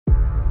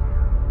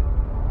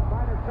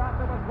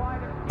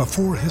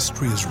Before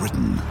history is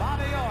written,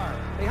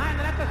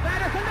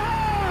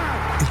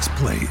 it's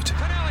played.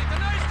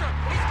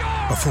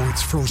 Before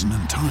it's frozen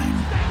in time,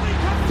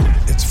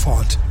 it's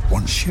fought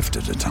one shift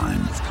at a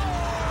time.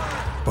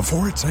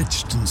 Before it's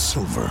etched in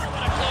silver,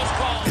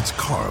 it's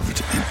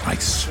carved in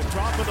ice.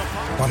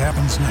 What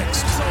happens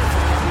next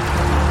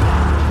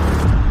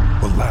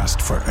will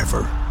last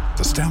forever.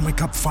 The Stanley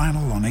Cup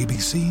Final on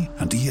ABC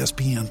and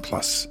ESPN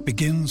Plus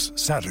begins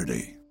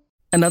Saturday.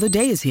 Another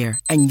day is here,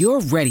 and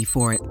you're ready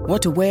for it.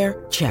 What to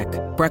wear? Check.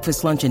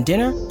 Breakfast, lunch, and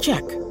dinner?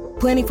 Check.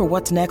 Planning for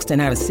what's next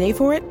and how to save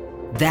for it?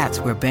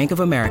 That's where Bank of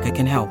America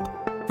can help.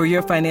 For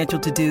your financial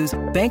to-dos,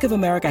 Bank of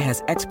America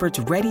has experts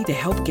ready to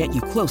help get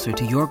you closer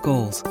to your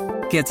goals.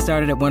 Get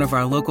started at one of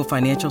our local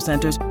financial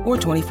centers or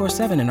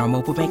 24/7 in our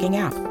mobile banking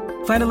app.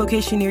 Find a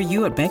location near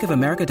you at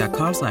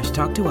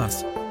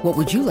bankofamerica.com/talktous. What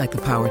would you like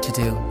the power to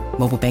do?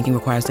 Mobile banking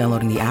requires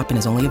downloading the app and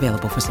is only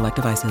available for select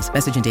devices.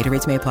 Message and data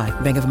rates may apply.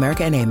 Bank of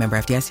America NA, member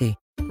FDIC.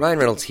 Ryan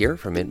Reynolds here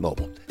from Mint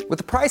Mobile. With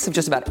the price of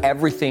just about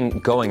everything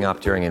going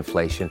up during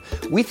inflation,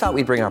 we thought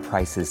we'd bring our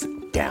prices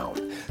down.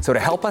 So to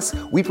help us,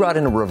 we brought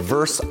in a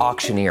reverse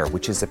auctioneer,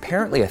 which is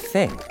apparently a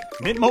thing.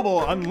 Mint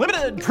Mobile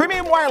Unlimited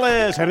Premium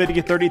Wireless. How to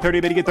get 30,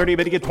 30, bit to get 30,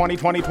 bit to get 20,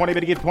 20, 20,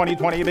 bit to get 20,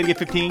 20, bit to get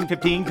 15,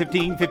 15,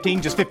 15,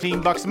 15, just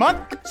 $15 a month?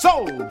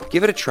 Sold!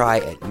 Give it a try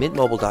at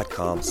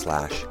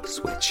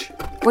mintmobile.com/switch.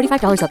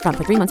 $45 up front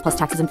for 3 months plus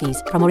taxes and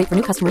fees. Promo rate for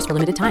new customers for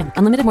limited time.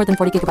 Unlimited more than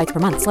 40 gigabytes per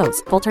month.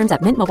 Slows full terms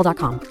at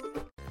mintmobile.com.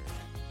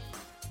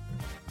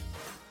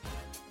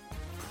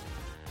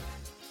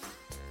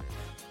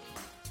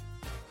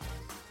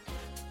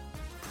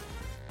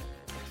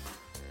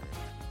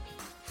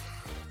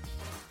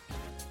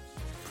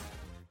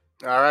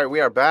 All right, we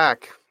are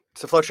back.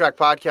 It's the FloTrack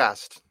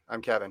podcast.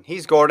 I'm Kevin.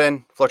 He's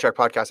Gordon.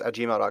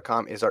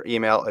 FloTrackPodcast@gmail.com is our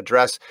email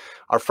address.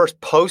 Our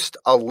first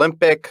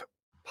post-Olympic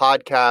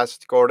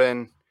podcast.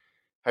 Gordon,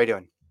 how you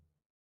doing?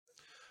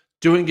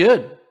 Doing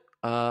good.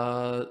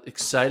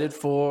 Excited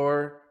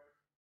for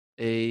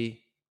a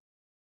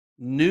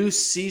new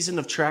season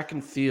of track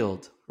and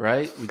field,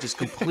 right? We just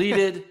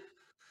completed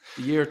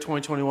the year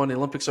 2021. The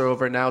Olympics are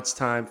over. Now it's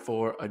time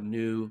for a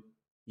new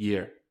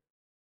year.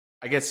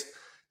 I guess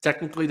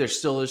technically there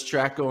still is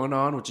track going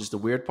on, which is the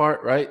weird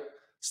part, right?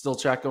 Still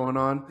track going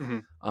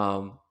on.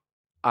 Mm-hmm.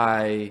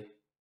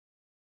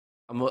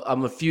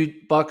 I'm a few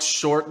bucks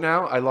short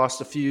now. I lost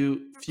a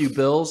few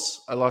bills.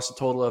 I lost a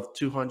total of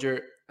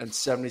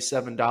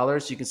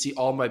 $277. You can see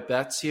all my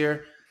bets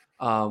here.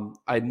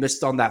 I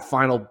missed on that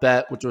final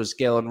bet, which was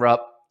Galen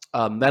Rupp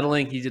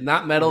medaling. He did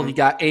not medal. Mm-hmm. He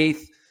got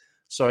 8th.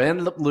 So I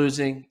ended up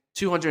losing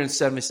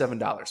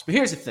 $277. But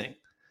here's the thing.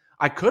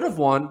 I could have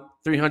won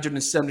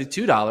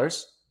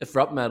 $372 if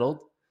Rupp medaled.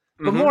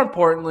 But more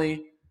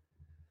importantly,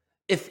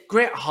 if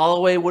Grant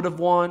Holloway would have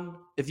won,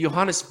 if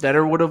Johannes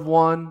Vetter would have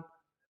won,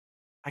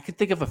 I could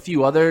think of a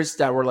few others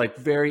that were like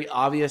very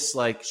obvious,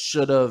 like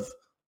should have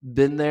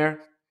been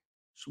there,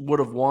 would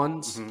have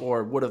won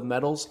or would have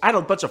medals. I had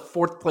a bunch of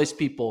fourth place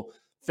people,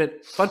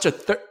 bunch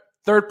of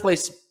third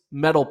place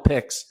medal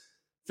picks,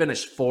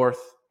 finished fourth.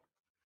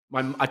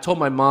 I told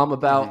my mom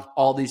about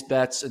all these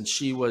bets, and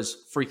she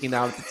was freaking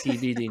out at the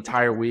TV the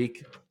entire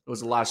week. It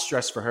was a lot of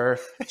stress for her.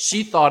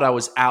 She thought I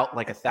was out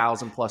like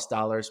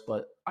 $1,000+,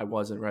 but I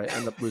wasn't, right? I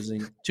ended up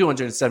losing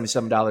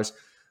 $277.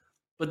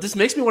 But this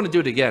makes me want to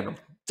do it again. I'm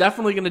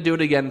definitely going to do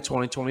it again in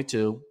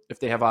 2022 if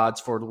they have odds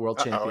for the World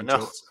Championships.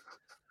 No.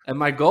 And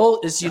my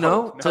goal is,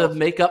 to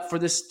make up for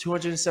this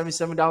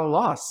 $277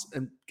 loss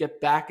and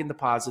get back into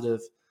positive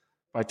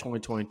by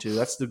 2022.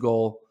 That's the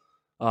goal.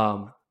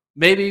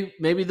 Maybe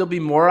there'll be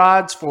more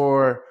odds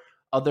for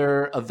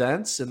other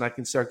events, and I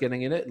can start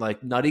getting in it,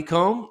 like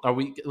Nuttycombe.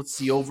 Let's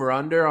see over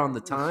under on the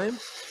time,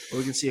 or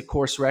we can see a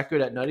course record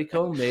at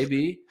Nuttycombe,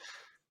 maybe.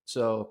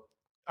 So,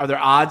 are there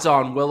odds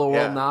on will or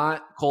will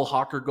not Cole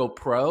Hawker go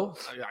pro?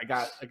 I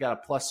got a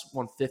plus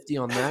 150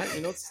 on that.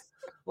 It's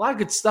a lot of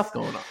good stuff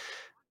going on.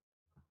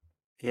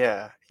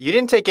 Yeah, you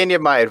didn't take any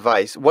of my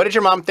advice. What did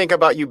your mom think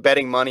about you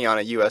betting money on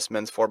a U.S.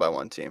 men's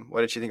 4x1 team?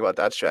 What did she think about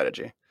that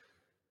strategy?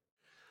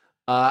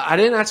 I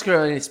didn't ask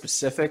her any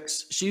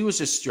specifics. She was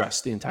just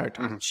stressed the entire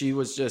time. Mm-hmm. She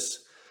was just,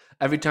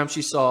 every time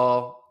she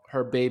saw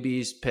her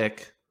baby's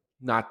pick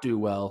not do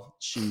well,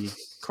 she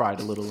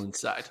cried a little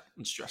inside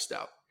and stressed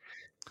out.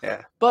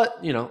 Yeah. But,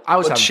 I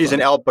was having fun. She's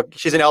an El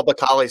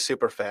Bacali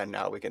super fan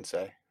now, we can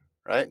say,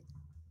 right?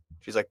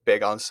 She's like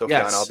big on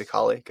Sofiane El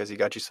Bacali because he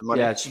got you some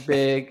money. Yeah, she's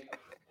big.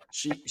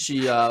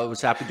 She was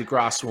happy to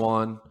Grass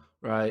won,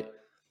 right?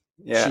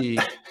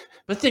 Yeah.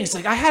 But things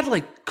like I had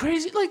like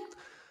crazy, like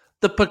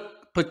the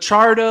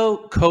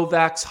Pichardo,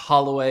 Kovacs,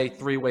 Holloway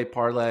three-way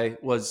parlay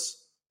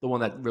was the one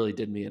that really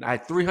did me in. I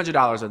had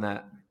 $300 on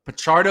that.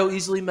 Pichardo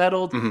easily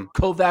medaled,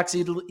 Kovacs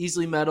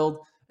easily medaled,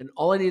 and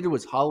all I needed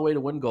was Holloway to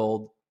win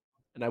gold,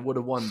 and I would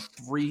have won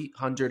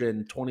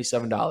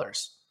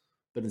 $327.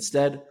 But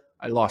instead,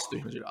 I lost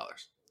 $300.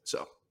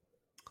 So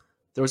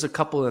there was a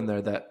couple in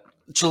there that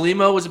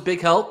Chelimo was a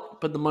big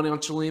help, but the money on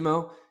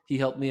Chelimo, he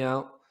helped me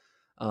out.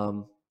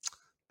 But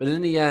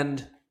in the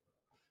end,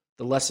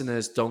 the lesson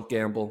is don't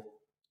gamble.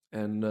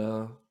 And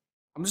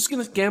I'm just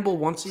going to gamble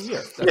once a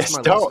year. That's Yes,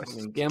 my don't. list. I'm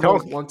going to gamble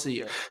Don't. once a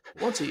year.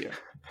 Once a year.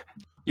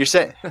 You're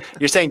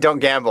saying don't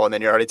gamble, and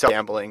then you're already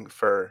gambling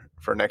for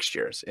next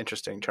year's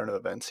interesting turn of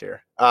events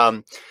here.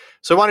 So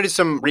I want to do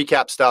some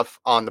recap stuff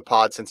on the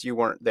pod since you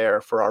weren't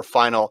there for our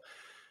final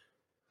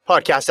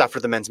podcast after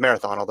the men's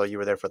marathon, although you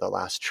were there for the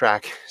last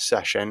track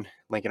session.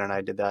 Lincoln and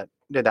I did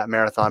that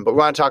marathon, but we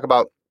want to talk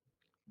about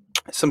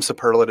some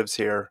superlatives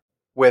here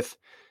with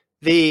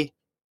the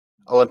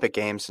Olympic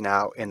Games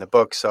now in the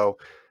book. So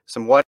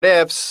some what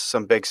ifs,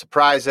 some big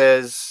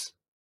surprises,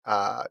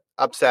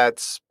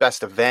 upsets,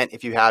 best event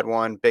if you had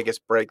one,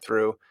 biggest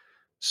breakthrough,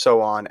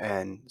 so on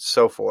and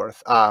so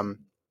forth. Do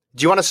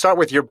you want to start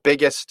with your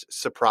biggest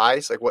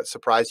surprise? Like what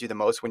surprised you the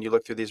most when you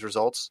look through these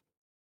results?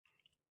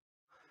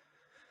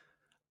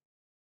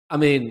 I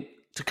mean,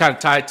 to kind of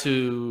tie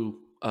to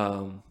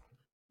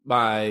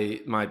my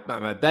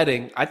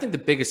betting, I think the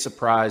biggest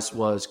surprise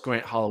was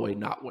Grant Holloway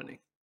not winning.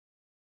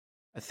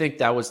 I think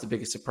that was the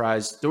biggest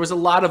surprise. There was a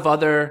lot of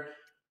other,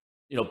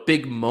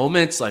 big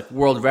moments like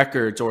world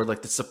records or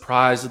like the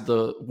surprise of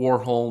the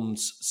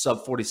Warholm's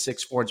sub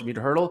 46 400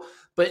 meter hurdle.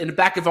 But in the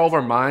back of all of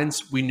our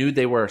minds, we knew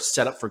they were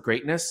set up for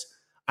greatness.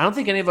 I don't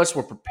think any of us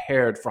were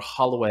prepared for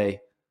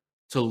Holloway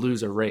to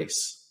lose a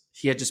race.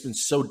 He had just been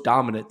so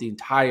dominant the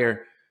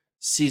entire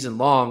season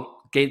long,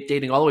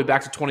 dating all the way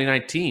back to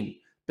 2019.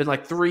 Been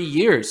like 3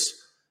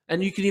 years.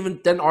 And you can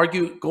even then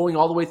argue going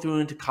all the way through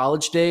into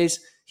college days,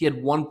 he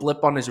had one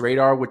blip on his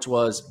radar, which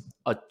was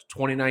a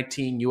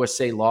 2019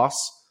 USA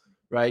loss,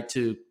 right,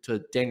 to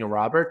Daniel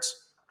Roberts.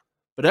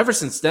 But ever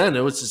since then,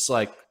 it was just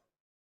like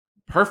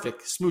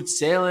perfect, smooth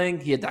sailing.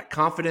 He had that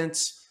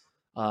confidence.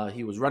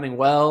 He was running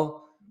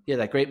well. He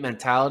had that great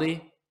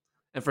mentality.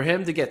 And for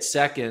him to get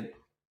second,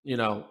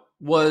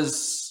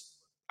 was,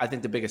 I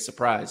think, the biggest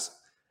surprise.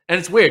 And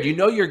it's weird.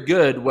 You're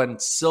good when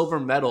silver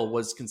medal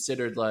was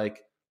considered like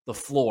the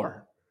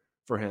floor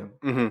for him.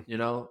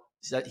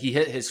 Mm-hmm. He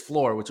hit his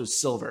floor, which was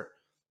silver,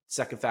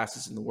 second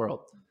fastest in the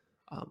world.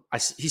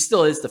 He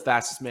still is the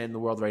fastest man in the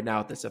world right now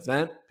at this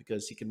event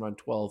because he can run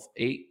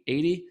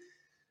 12.80.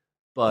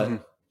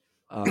 But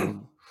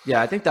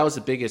I think that was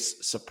the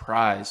biggest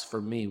surprise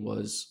for me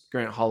was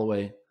Grant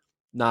Holloway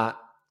not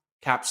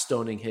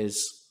capstoning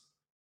his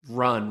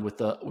run with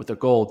a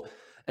gold.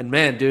 And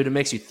man, dude, it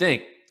makes you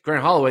think.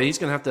 Grant Holloway, he's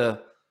going to have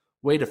to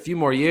wait a few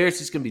more years.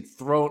 He's going to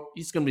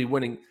be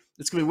winning.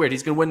 It's going to be weird.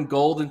 He's going to win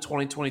gold in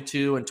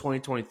 2022 and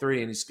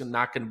 2023, and he's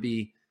not going to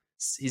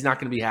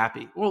be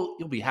happy. Well,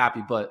 he'll be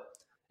happy, but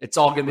it's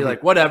all going to be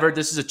like, whatever.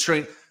 This is a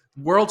train.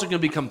 Worlds are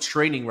going to become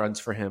training runs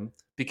for him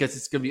because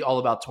it's going to be all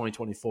about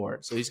 2024.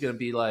 So he's going to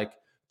be like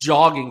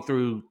jogging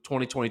through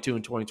 2022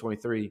 and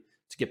 2023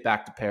 to get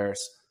back to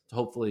Paris to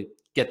hopefully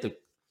get the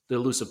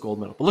elusive gold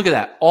medal. But look at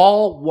that.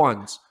 All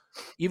ones,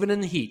 even in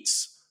the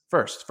heats.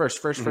 First, and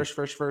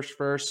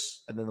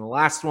then the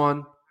last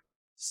one,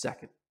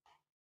 second.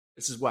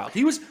 This is wild.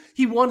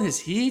 He won his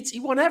heats.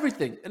 He won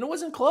everything, and it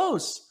wasn't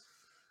close.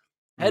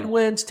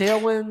 Headwinds,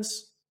 tailwinds.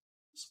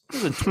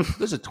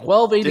 There's a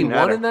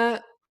 1281 in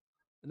that,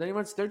 and then he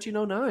runs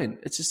 1309.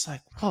 It's just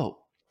like, whoa,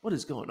 what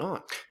is going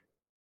on?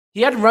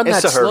 He hadn't run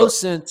that slow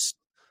since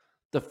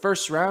the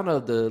first round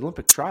of the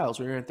Olympic trials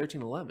where he ran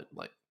 1311.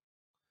 Like,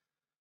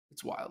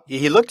 it's wild.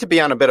 He looked to be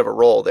on a bit of a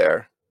roll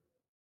there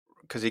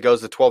because he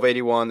goes the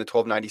 1281, the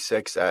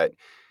 1296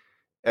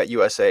 at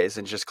USA's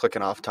and just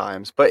clicking off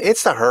times. But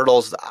it's the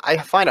hurdles. I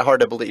find it hard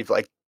to believe,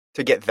 like,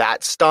 to get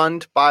that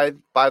stunned by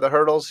the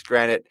hurdles.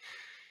 Granted,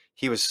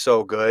 he was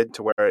so good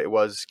to where it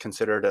was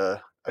considered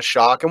a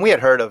shock. And we had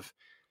heard of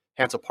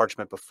Hansel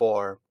Parchment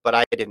before, but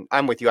I didn't.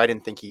 I'm with you. I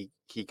didn't think he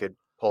could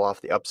pull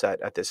off the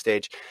upset at this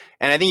stage.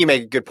 And I think you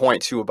make a good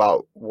point, too,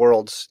 about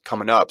worlds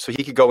coming up. So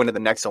he could go into the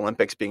next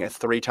Olympics being a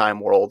 3-time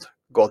world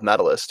gold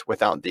medalist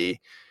without the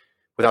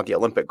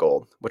Olympic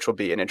gold, which will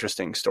be an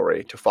interesting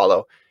story to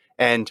follow.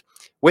 And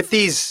with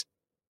these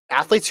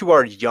athletes who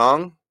are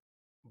young,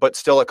 but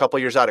still a couple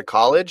years out of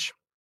college,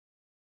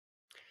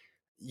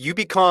 you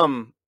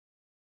become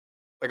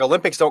like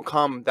Olympics don't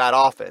come that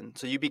often.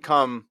 So you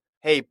become,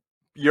 hey,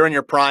 you're in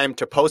your prime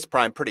to post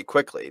prime pretty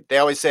quickly. They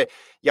always say,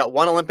 yeah,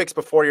 one Olympics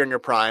before you're in your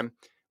prime,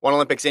 one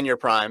Olympics in your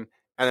prime,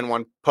 and then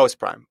one post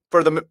prime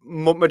for the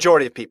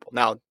majority of people.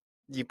 Now,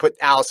 you put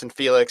Allison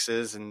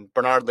Felix's and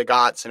Bernard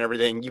Lagat's and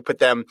everything, you put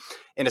them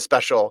in a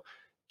special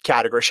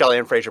category. Shelley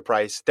and Fraser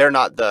Price, they're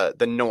not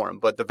the norm,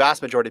 but the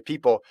vast majority of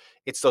people,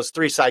 it's those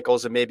 3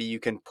 cycles and maybe you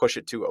can push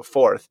it to a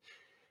 4th.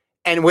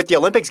 And with the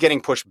Olympics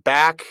getting pushed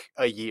back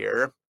a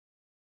year,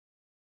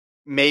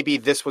 maybe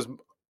this was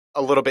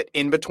a little bit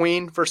in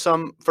between for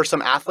some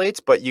athletes,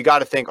 but you got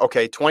to think,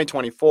 okay,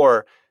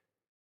 2024,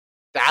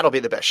 that'll be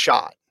the best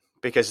shot.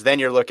 Because then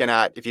you're looking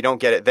at, if you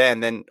don't get it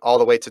then all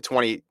the way to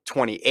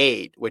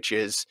 2028, which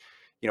is,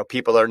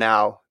 people are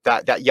now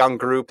that young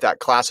group, that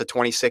class of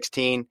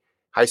 2016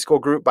 high school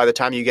group, by the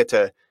time you get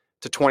to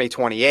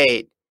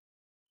 2028,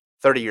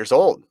 30 years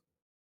old,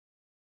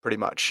 pretty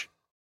much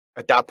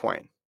at that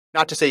point.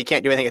 Not to say you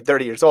can't do anything at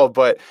 30 years old,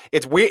 but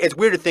it's weird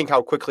to think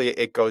how quickly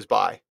it goes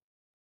by.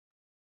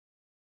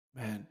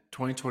 Man,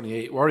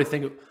 2028. We're already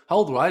thinking. How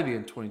old will I be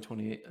in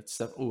 2028?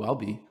 I'll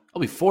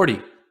be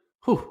 40.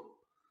 Whew.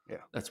 Yeah.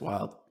 That's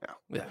wild.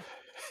 Yeah.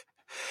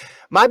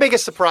 My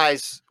biggest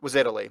surprise was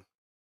Italy,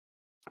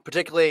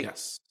 particularly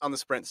Yes. on the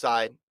sprint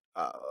side.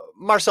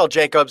 Marcel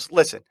Jacobs,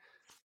 listen,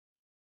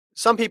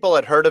 some people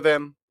had heard of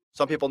him.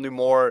 Some people knew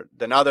more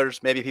than others.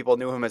 Maybe people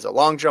knew him as a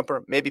long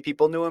jumper. Maybe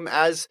people knew him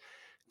as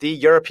the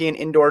European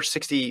indoor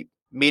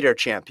 60-meter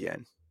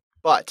champion.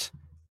 But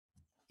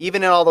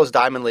even in all those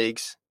Diamond League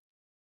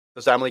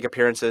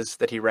appearances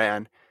that he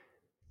ran,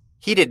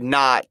 he did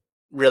not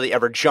really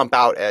ever jump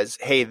out as,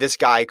 hey, this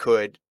guy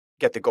could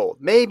get the gold.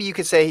 Maybe you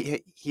could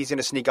say he's going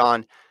to sneak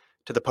on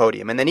to the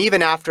podium. And then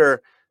even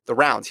after the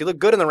rounds, he looked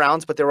good in the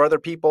rounds, but there were other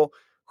people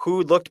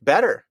who looked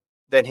better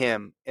than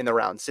him in the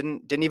rounds.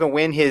 Didn't even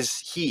win his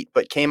heat,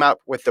 but came up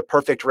with the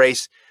perfect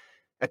race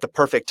at the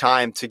perfect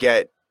time to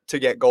get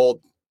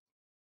gold.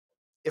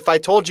 If I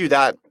told you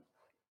that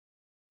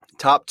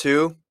top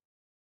two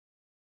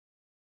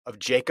of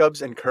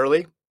Jacobs and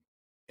Curley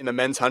in the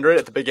men's 100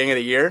 at the beginning of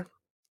the year,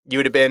 you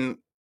would have been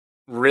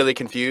really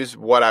confused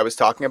what I was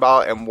talking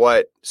about and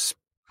what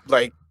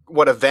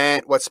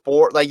event, what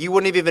sport. Like, you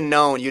wouldn't have even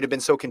known. You'd have been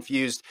so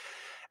confused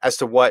as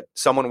to what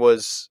someone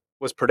was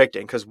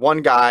predicting, because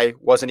one guy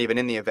wasn't even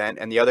in the event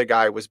and the other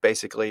guy was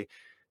basically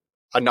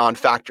a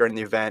non-factor in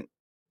the event.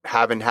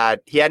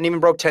 He hadn't even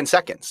broke 10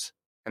 seconds,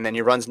 and then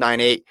he runs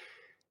 9.8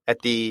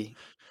 at the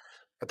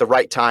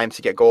right time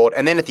to get gold.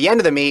 And then at the end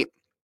of the meet,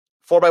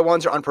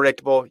 4x1s are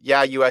unpredictable.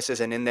 Yeah, US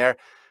isn't in there,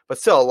 but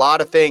still a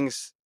lot of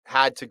things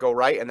had to go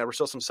right, and there were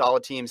still some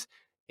solid teams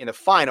in the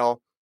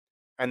final.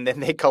 And then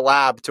they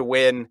collab to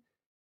win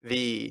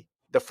the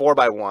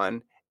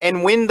 4x1.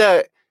 And when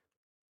the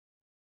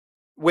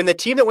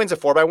team that wins a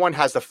 4x1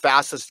 has the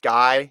fastest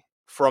guy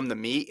from the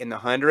meet in the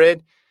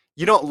 100,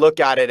 you don't look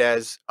at it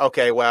as,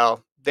 okay,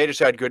 well, they just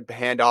had good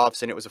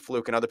handoffs and it was a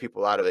fluke and other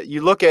people out of it.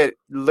 You look at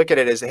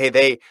it as, hey,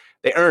 they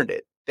earned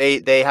it.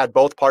 They had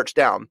both parts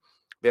down.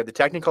 They had the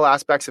technical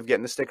aspects of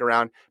getting the stick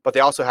around, but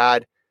they also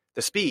had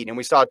the speed. And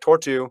we saw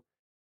Tortu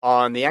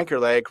on the anchor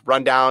leg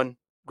run down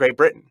Great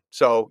Britain.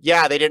 So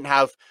yeah, they didn't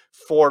have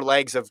 4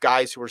 legs of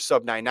guys who were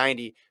sub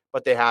 990,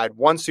 but they had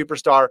one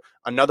superstar,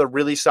 another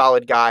really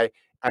solid guy,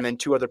 and then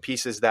 2 other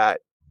pieces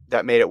that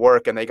made it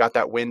work. And they got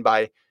that win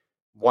by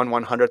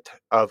 1/100th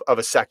of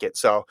a second.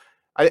 So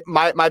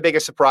my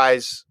biggest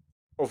surprise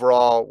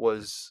overall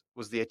was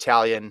the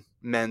Italian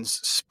men's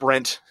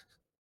sprint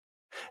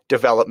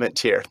development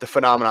here, the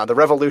phenomenon, the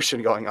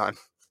revolution going on.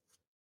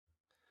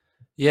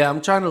 Yeah,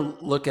 I'm trying to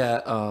look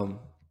at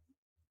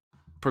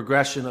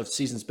progression of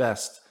season's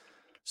best.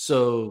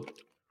 So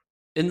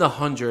in the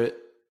 100,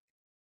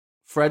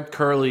 Fred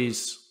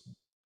Curley's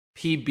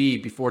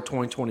PB before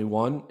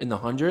 2021 in the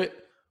 100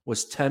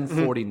 was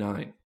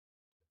 10:49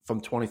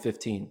 from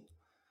 2015.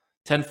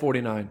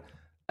 10:49.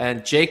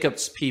 And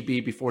Jacob's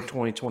PB before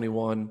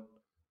 2021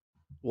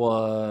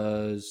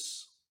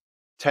 was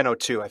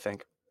 10:02, I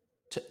think.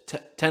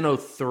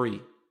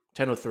 10:03.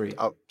 10:03.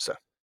 Oh, so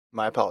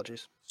my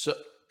apologies.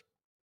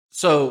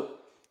 So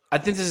I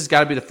think this has got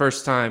to be the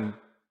first time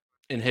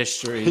in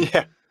history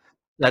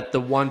that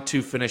the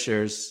 1-2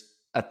 finishers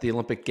at the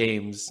Olympic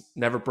Games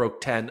never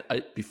broke 10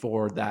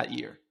 before that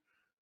year,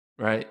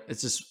 right?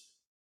 It's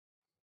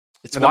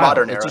in the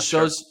modern era. It just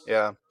shows,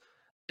 yeah.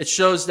 It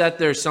shows that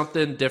there's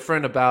something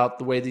different about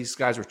the way these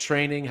guys were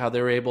training, how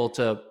they were able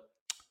to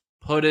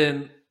put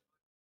in,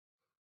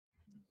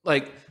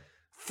 like,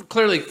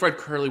 clearly Fred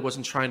Curley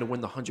wasn't trying to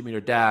win the 100-meter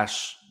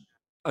dash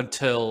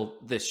until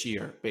this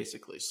year,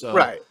 basically. So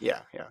right,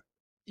 yeah.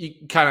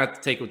 You kind of have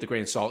to take it with a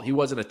grain of salt. He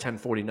wasn't a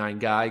 10:49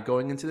 guy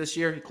going into this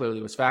year. He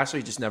clearly was faster.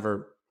 He just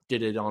never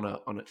did it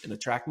in a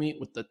track meet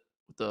with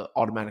the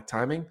automatic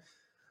timing.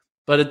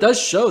 But it does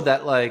show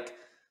that, like,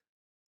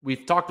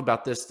 we've talked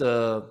about this,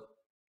 the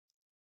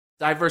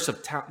diverse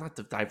of talent, not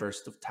the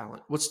diverse of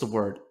talent. What's the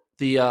word?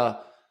 The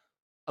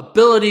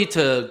ability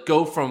to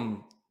go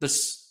from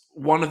this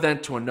one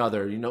event to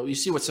another. You know, you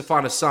see what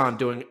Safan Hassan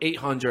doing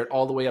 800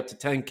 all the way up to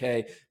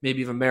 10K,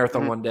 maybe even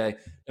marathon one day.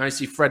 Now I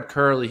see Fred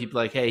Curley. He'd be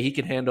like, hey, he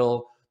can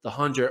handle the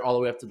 100 all the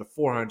way up to the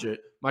 400.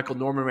 Michael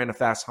Norman ran a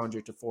fast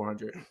 100 to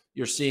 400.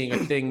 You're seeing a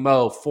thing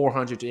Mo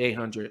 400 to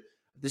 800.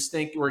 I just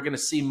think we're going to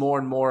see more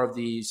and more of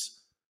these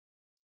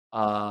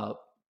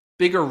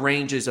bigger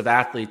ranges of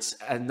athletes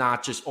and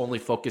not just only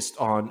focused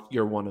on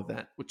your one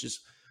event, which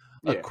is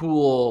a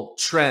cool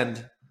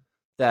trend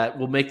that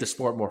will make the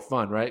sport more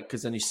fun, right?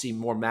 Because then you see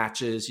more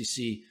matches, you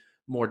see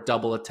more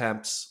double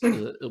attempts.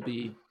 It'll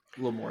be a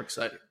little more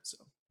exciting. So,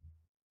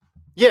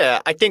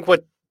 yeah, I think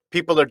what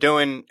people are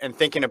doing and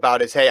thinking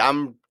about is, hey,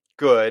 I'm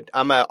good.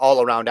 I'm an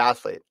all-around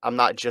athlete. I'm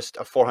not just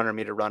a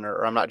 400-meter runner,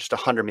 or I'm not just a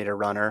 100-meter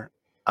runner.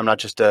 I'm not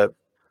just a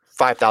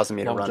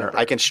 5,000-meter runner. Jumper.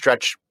 I can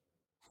stretch.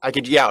 A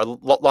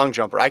long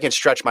jumper. I can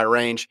stretch my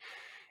range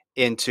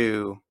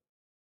into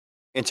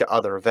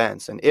other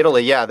events. And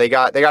Italy, they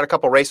got a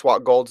couple race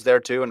walk golds there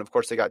too, and of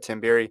course they got Tim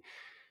Beery's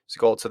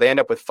gold. So they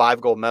end up with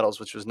 5 gold medals,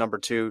 which was number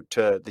 2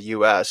 to the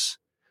US,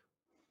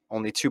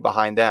 only 2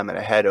 behind them, and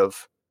ahead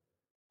of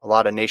a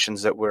lot of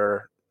nations that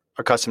were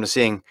accustomed to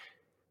seeing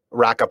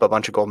rack up a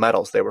bunch of gold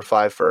medals. They were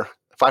 5 for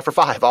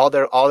 5. All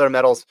their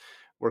medals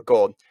were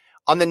gold.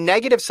 On the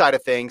negative side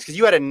of things, because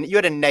you had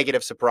a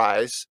negative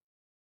surprise,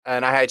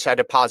 and I had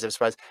a positive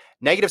surprise.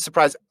 Negative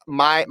surprise.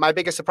 My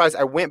biggest surprise.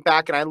 I went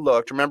back and I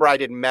looked. Remember, I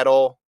did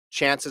medal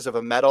chances of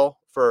a medal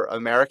for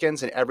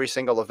Americans in every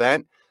single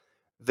event.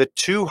 The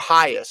two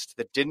highest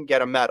that didn't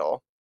get a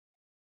medal,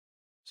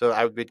 so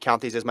I would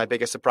count these as my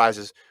biggest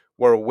surprises,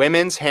 were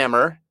women's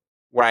hammer,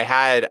 where I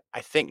had,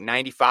 I think,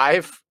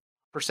 95%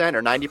 or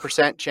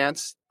 90%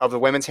 chance of the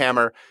women's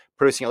hammer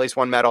producing at least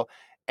one medal,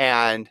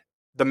 and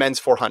the men's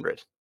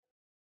 400.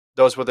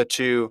 Those were the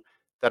two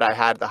that I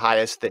had the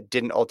highest that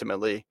didn't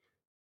ultimately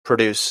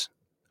produce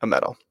a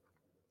medal.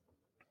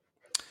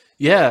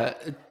 Yeah,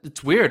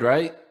 it's weird,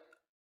 right?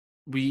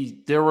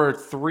 There were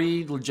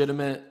 3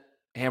 legitimate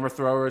hammer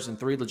throwers and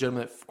 3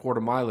 legitimate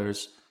quarter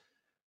milers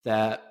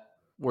that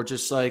were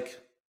just like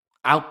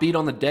outbeat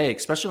on the day,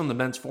 especially on the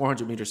men's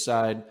 400 meter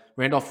side.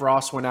 Randolph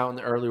Ross went out in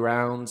the early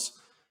rounds.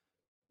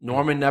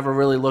 Norman never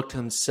really looked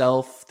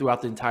himself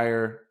throughout the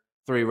entire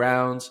 3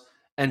 rounds.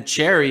 And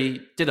Cherry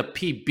did a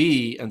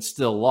PB and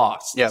still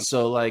lost. Yeah.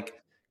 So, like,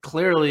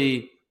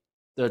 clearly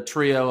the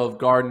trio of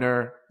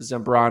Gardner,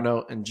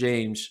 Zambrano, and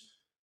James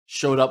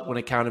showed up when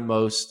it counted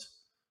most.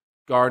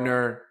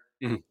 Gardner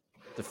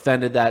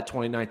defended that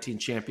 2019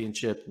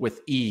 championship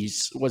with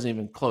ease. It wasn't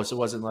even close. It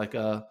wasn't like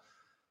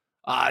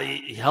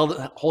he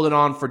hold it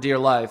on for dear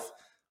life.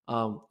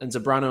 And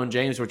Zambrano and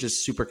James were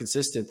just super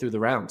consistent through the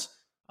rounds.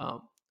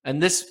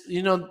 And this,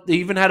 they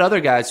even had other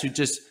guys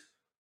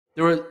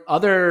there were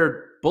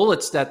other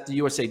bullets that the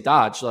USA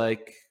dodged,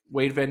 like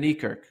Wade Van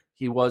Niekerk.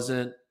 He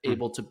wasn't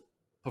able to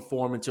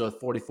perform into a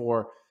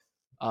 44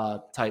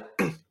 type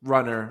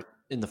runner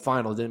in the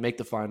final, didn't make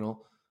the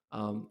final.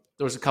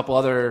 There was a couple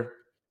other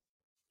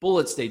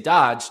bullets they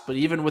dodged, but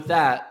even with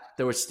that,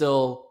 there were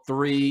still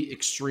 3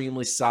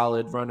 extremely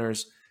solid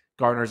runners,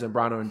 Gardner,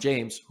 Zambrano, and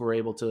James, who were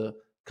able to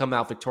come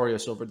out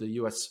victorious over the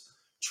U.S.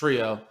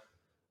 trio.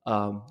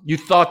 You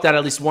thought that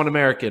at least one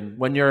American,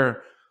 when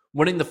you're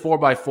winning the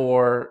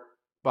 4x4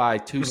 by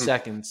 2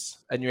 seconds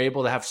and you're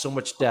able to have so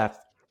much depth,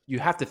 you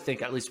have to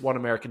think at least one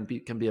American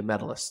can be a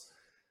medalist.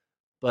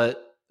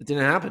 But it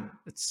didn't happen.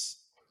 It's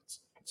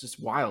just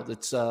wild.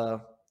 It's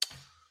gone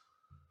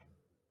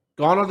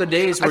are the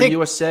days where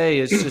USA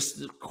is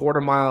just a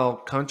quarter-mile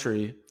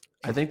country.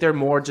 I think they're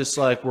more just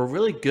like, we're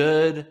really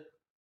good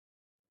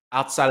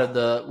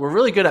we're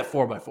really good at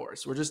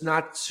 4x4s. We're just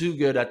not too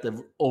good at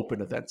the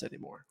open events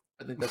anymore.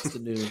 I think that's the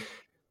new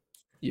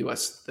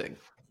U.S. thing.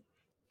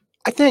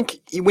 I think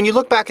when you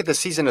look back at the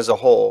season as a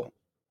whole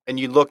and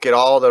you look at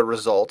all the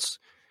results,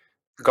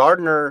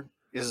 Gardner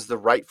is the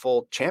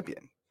rightful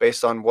champion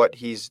based on what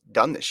he's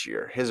done this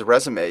year. His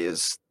resume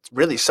is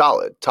really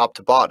solid, top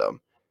to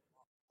bottom.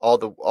 All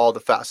the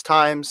fast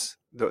times,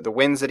 the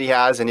wins that he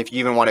has, and if you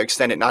even want to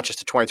extend it not just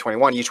to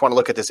 2021, you just want to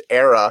look at this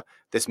era,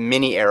 this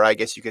mini era, I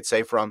guess you could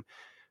say, from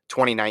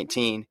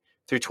 2019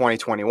 through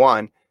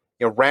 2021.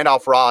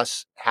 Randolph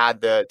Ross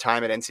had the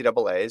time at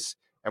NCAAs,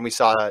 and we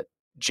saw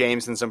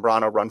James and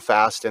Zambrano run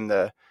fast in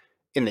the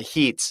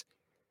heats.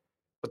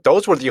 But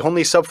those were the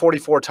only sub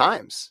 44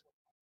 times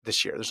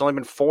this year. There's only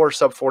been 4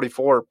 sub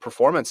 44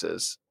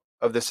 performances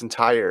of this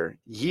entire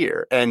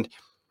year. And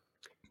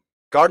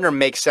Gardner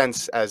makes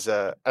sense as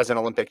an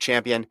Olympic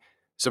champion.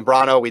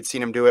 Zambrano, we'd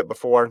seen him do it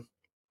before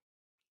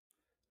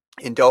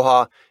in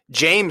Doha.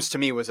 James, to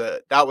me, was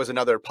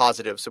another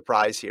positive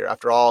surprise here.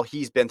 After all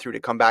he's been through to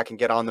come back and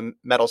get on the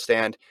medal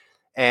stand,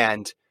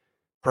 and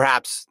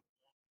perhaps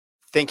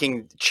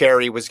thinking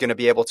Cherry was going to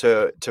be able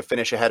to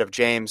finish ahead of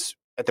James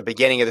at the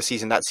beginning of the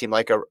season, that seemed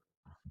like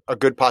a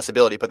good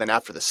possibility. But then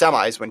after the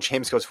semis, when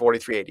James goes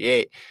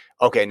 43.88,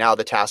 okay, now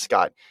the task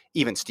got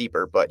even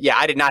steeper. But yeah,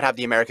 I did not have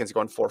the Americans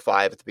going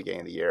 4-5 at the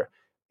beginning of the year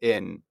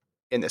in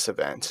this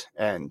event.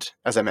 And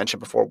as I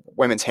mentioned before,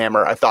 women's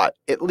hammer, I thought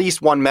at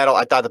least one medal.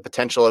 I thought the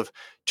potential of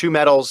 2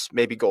 medals,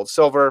 maybe gold,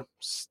 silver,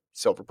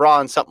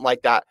 bronze, something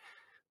like that.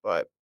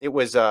 But it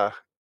was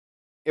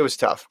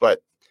tough. But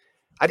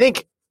I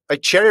think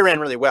Cherry ran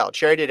really well.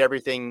 Cherry did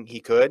everything he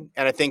could.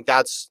 And I think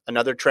that's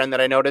another trend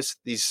that I noticed.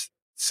 These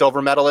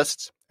silver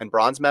medalists and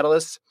bronze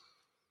medalists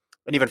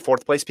and even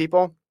 4th place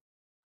people,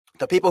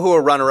 the people who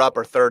were runner-up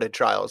or third at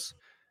trials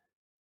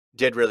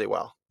did really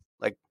well.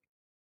 Like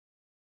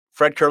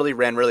Fred Curley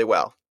ran really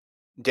well.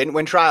 Didn't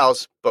win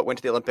trials, but went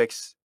to the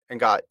Olympics and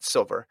got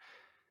silver.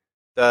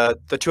 The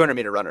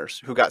 200-meter runners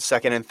who got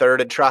 2nd and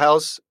 3rd at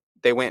trials,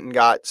 they went and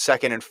got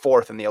 2nd and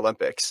 4th in the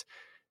Olympics.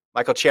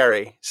 Michael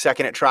Cherry,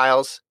 2nd at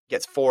trials,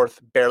 gets 4th,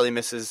 barely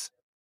misses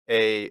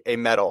a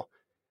medal.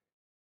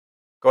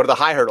 Go to the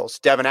high hurdles.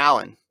 Devin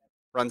Allen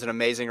runs an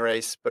amazing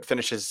race, but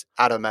finishes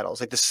out of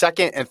medals. Like the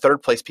 2nd and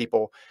 3rd place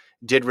people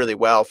did really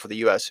well for the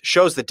U.S.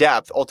 Shows the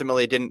depth.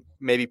 Ultimately, didn't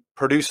maybe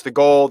produce the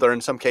gold, or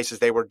in some cases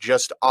they were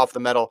just off the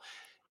medal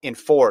in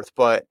 4th.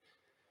 But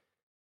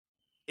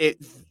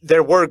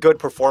there were good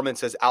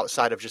performances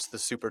outside of just the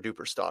super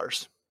duper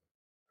stars.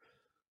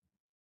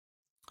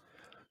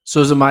 So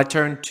is it my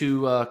turn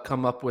to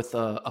come up with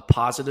a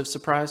positive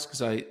surprise?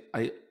 Because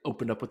I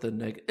opened up with a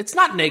negative. It's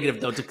not negative,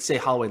 though, to say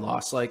Holloway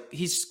lost. Like,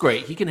 he's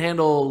great. He can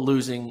handle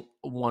losing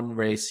one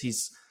race.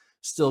 He's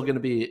still going to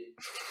be,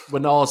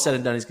 when all is said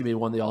and done, he's going to be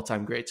one of the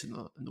all-time greats in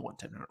the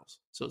 110 hurdles.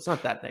 So it's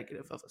not that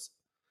negative of us.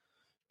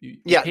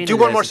 Do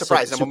one more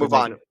surprise, and we'll move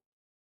on.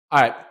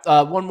 All right.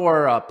 One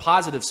more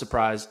positive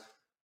surprise.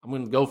 I'm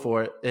going to go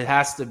for it. It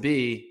has to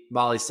be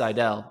Molly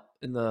Seidel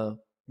in the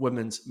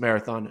women's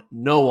marathon.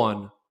 No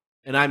one,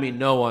 and I mean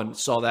no one,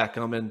 saw that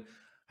coming.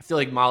 I feel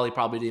like Molly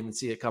probably didn't even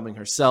see it coming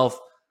herself.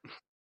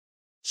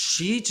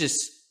 She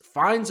just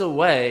finds a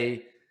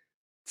way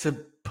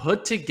to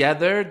put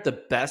together the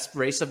best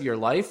race of your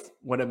life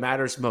when it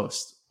matters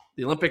most.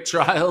 The Olympic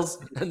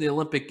trials and the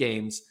Olympic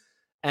Games.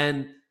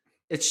 And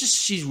it's just,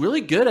 she's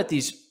really good at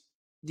these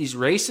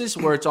races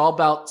where it's all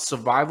about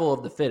survival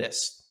of the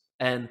fittest.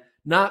 And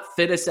not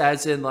fittest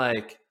as in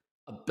like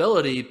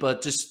ability,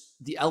 but just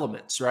the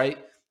elements, right?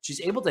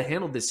 She's able to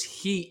handle this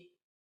heat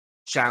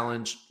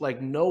challenge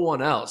like no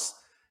one else.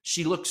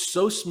 She looks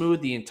so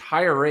smooth the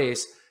entire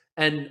race.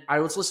 And I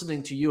was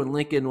listening to you and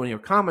Lincoln when you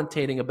were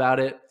commentating about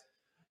it.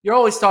 You're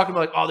always talking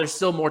about like, oh, there's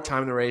still more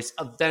time in the race.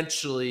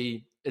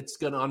 Eventually, it's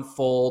going to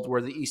unfold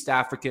where the East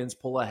Africans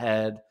pull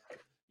ahead.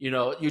 You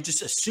know, you're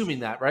just assuming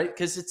that, right?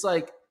 Because it's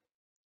like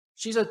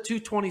she's a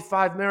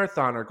 225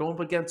 marathoner going up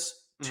against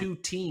two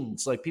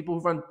teams, like people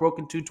who've run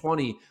broken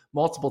 220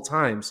 multiple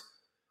times.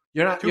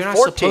 You're not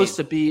supposed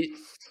to be.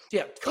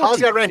 Yeah,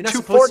 Kasia ran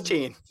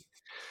 214.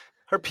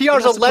 Her PR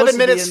is 11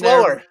 minutes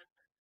slower.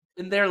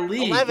 In their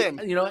league,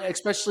 11. You know,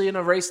 especially in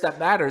a race that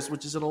matters,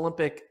 which is an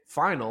Olympic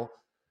final.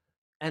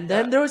 And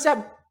then there was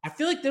that. I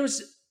feel like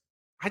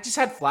I just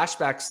had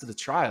flashbacks to the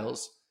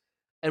trials,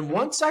 and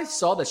once I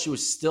saw that she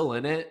was still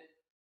in it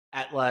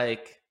at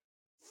like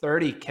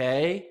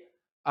 30K,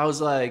 I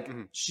was like,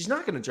 she's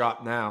not going to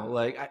drop now.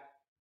 Like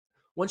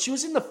when she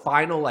was in the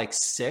final like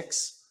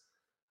 6,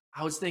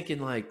 I was thinking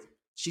like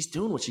she's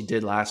doing what she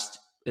did last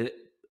in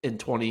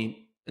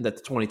the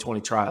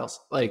 2020 trials.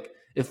 Like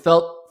it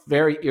felt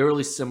very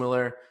eerily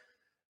similar,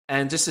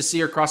 and just to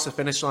see her cross the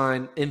finish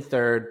line in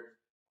 3rd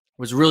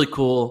was really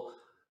cool.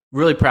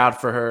 Really proud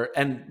for her.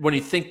 And when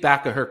you think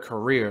back of her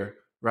career,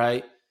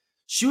 right,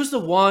 she was the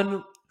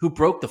one who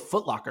broke the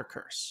Foot Locker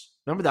curse.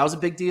 Remember that was a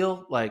big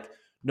deal. Like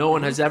no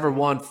one has ever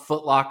won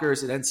Foot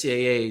Lockers at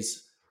NCAAs.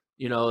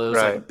 You know, it was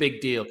like a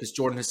big deal because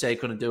Jordan Hussein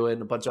couldn't do it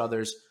and a bunch of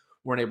others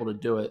weren't able to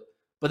do it.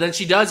 But then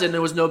she does it and it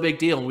was no big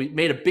deal. And we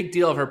made a big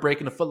deal of her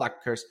breaking the Foot Locker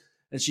curse.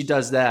 And she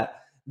does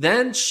that.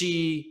 Then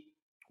she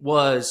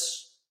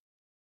was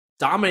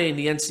dominating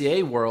the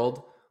NCAA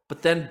world,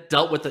 but then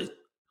dealt with a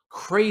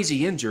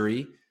crazy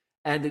injury.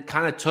 And it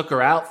kind of took her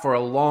out for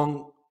a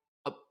long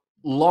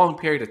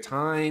period of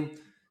time.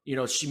 You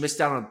know, she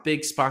missed out on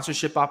big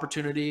sponsorship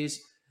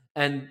opportunities.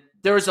 And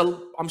there was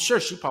I'm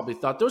sure she probably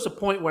thought there was a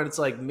point when it's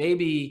like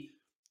maybe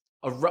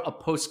a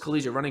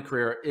post-collegiate running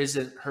career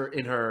isn't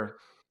in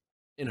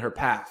her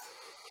path.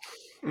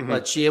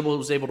 But she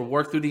was able to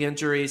work through the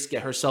injuries,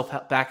 get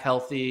herself back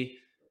healthy,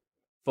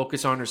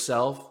 focus on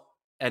herself,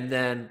 and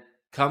then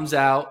comes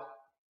out,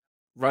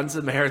 runs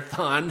the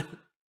marathon.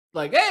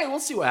 Like, hey, we'll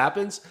see what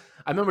happens.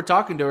 I remember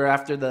talking to her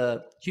after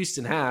the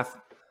Houston half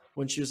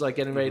when she was like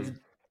getting ready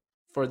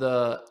for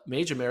the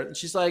major marathon.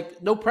 She's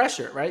like, no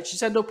pressure, right? She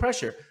said no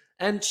pressure.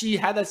 And she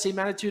had that same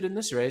attitude in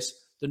this race,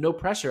 the no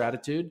pressure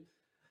attitude.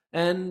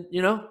 And,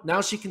 you know,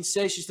 now she can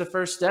say she's the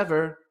first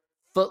ever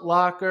Foot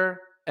Locker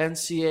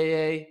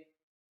NCAA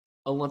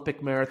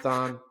Olympic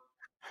marathon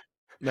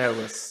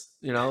medalist.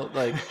 You know,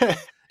 like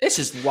it's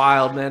just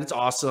wild, man. It's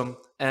awesome.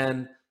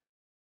 And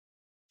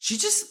I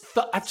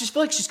just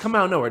feel like she's come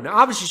out of nowhere. Now,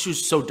 obviously, she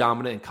was so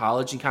dominant in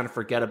college, and kind of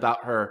forget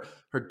about her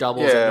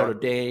doubles at Notre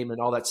Dame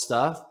and all that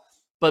stuff.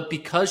 But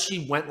because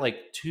she went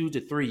like 2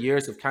 to 3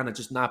 years of kind of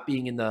just not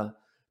being in the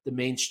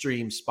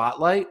mainstream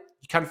spotlight,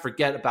 you kind of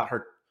forget about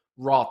her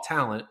raw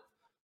talent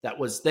that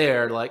was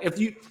there. Like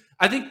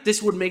I think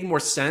this would make more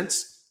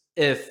sense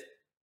if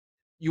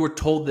you were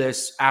told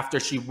this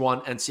after she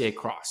won NCAA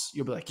cross.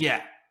 You'll be like,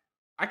 yeah,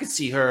 I could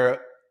see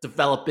her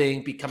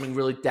developing, becoming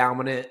really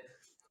dominant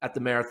at the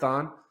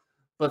marathon.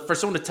 But for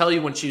someone to tell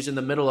you when she was in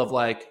the middle of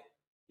like,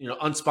 you know,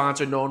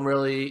 unsponsored, no one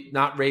really,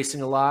 not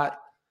racing a lot,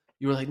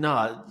 you were like,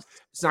 no,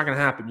 it's not going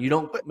to happen. You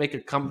don't make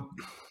a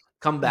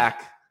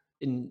comeback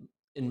in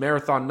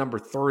marathon number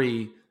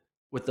 3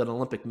 with an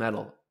Olympic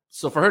medal.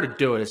 So for her to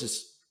do it, it's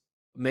just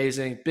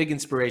amazing. Big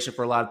inspiration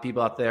for a lot of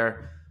people out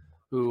there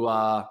who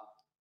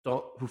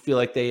feel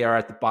like they are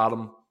at the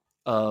bottom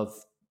of,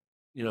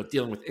 you know,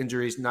 dealing with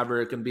injuries,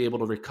 never going to be able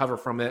to recover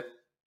from it.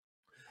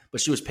 But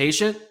she was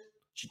patient.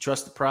 She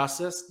trusts the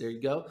process. There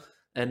you go.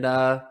 And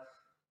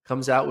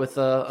comes out with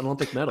an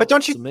Olympic medal. But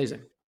it's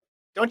amazing.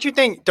 Don't you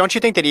think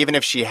that even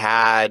if she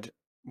had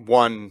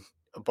won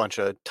a bunch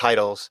of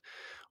titles,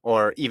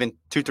 or even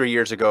 2-3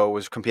 years ago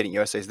was competing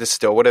USAs, this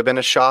still would have been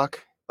a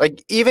shock?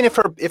 Like even if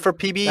her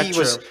PB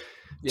was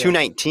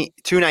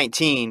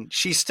 219,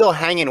 she's still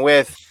hanging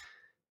with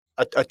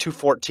a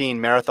 214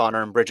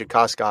 marathoner in Bridget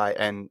Kosgei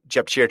and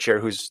Jep Chirchir,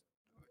 who's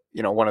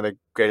one of the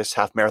greatest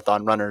half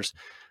marathon runners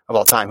of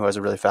all time, who has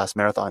a really fast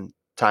marathon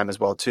time as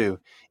well too.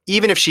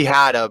 Even if she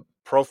had a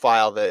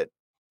profile that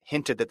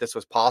hinted that this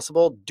was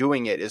possible,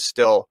 doing it is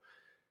still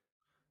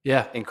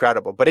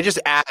incredible. But it just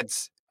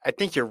adds, I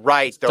think you're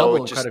right, it's though.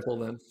 Double incredible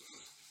then.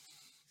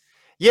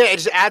 Yeah, it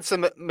just adds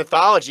some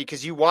mythology,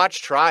 because you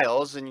watch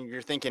trials and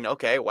you're thinking,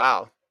 okay,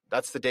 wow,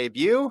 that's the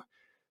debut.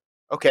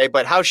 Okay,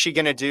 but how's she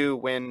going to do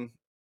when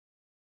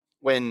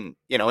in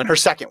her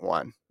second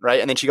one, right?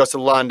 And then she goes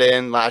to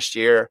London last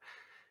year,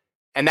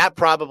 and that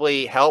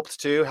probably helped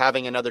too,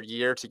 having another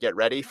year to get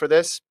ready for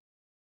this.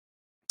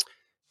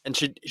 And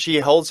she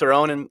holds her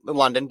own in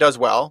London, does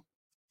well,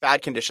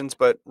 bad conditions,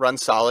 but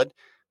runs solid.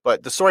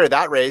 But the story of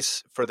that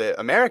race for the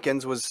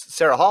Americans was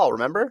Sarah Hall.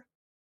 Remember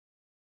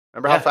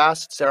how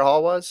fast Sarah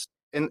Hall was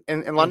in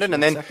London?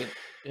 And then second.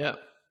 Yeah,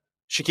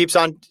 she keeps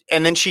on,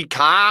 and then she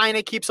kind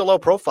of keeps a low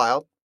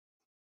profile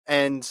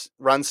and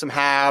runs some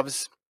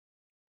halves,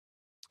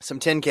 some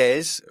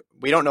 10Ks.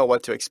 We don't know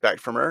what to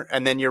expect from her.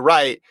 And then you're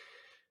right.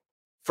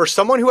 For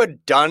someone who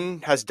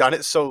has done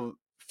it so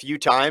few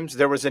times,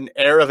 there was an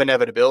air of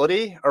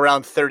inevitability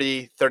around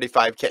 30,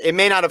 35K. It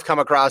may not have come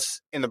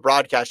across in the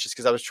broadcast just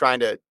because I was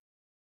trying to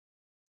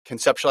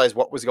conceptualize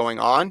what was going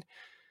on.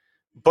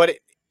 But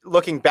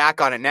looking back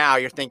on it now,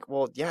 you're thinking,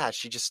 well, yeah,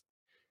 she just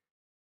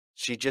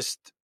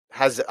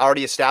has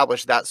already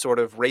established that sort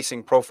of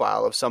racing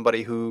profile of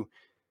somebody who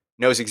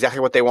knows exactly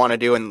what they want to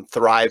do and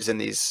thrives in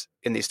these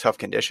tough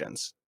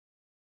conditions.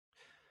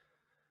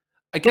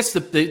 I guess the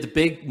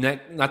big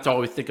not to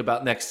always think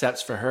about next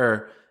steps for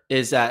her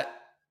is that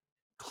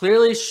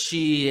clearly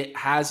she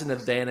has an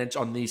advantage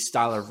on these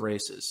style of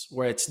races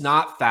where it's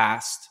not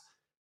fast.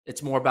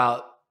 It's more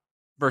about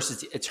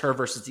it's her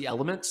versus the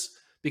elements,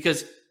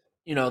 because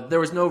there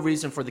was no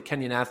reason for the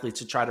Kenyan athletes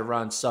to try to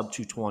run sub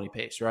 220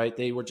 pace, right?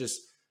 They were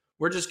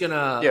we're just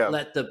gonna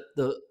let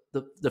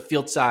the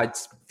field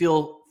size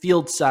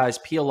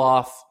peel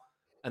off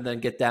and then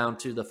get down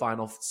to the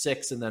final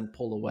 6 and then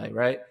pull away,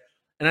 right?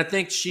 And I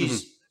think she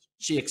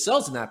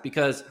excels in that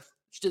because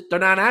they're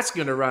not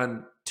asking her to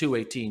run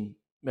 2:18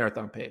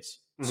 marathon pace.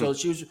 So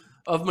she was,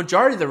 of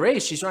majority of the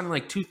race, she's running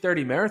like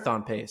 2:30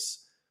 marathon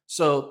pace.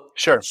 So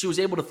she was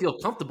able to feel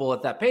comfortable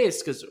at that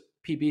pace because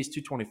PB is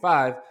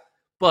 2:25.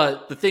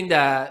 But the thing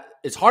that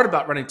is hard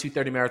about running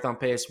 2:30 marathon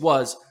pace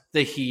was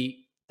the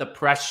heat, the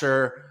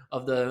pressure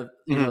of the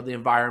the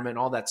environment,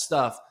 all that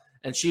stuff.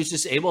 And she was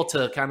just able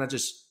to kind of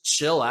just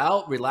chill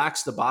out,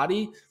 relax the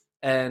body,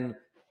 and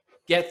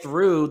get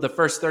through the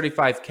first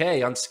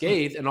 35K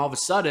unscathed. And all of a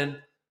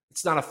sudden,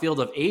 it's not a field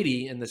of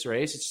 80 in this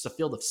race. It's just a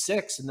field of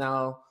 6. And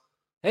now,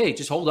 hey,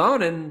 just hold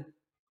on. And,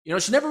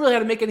 she never really had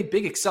to make any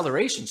big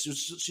accelerations.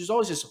 She was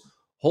always just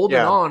holding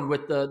on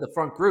with the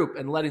front group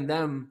and letting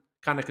them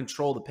kind of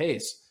control the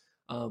pace.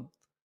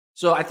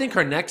 So I think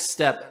her next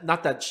step,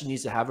 not that she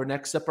needs to have her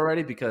next step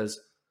already because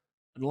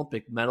an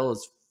Olympic medal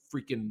is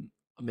freaking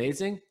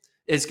amazing,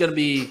 is going to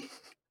be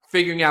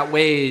figuring out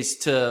ways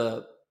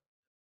to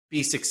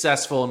be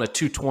successful in a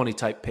 220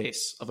 type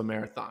pace of a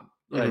marathon,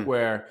 like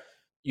where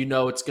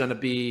it's going to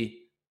be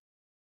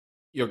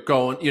you're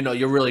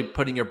really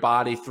putting your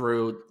body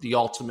through the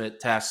ultimate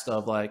test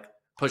of like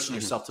pushing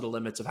yourself to the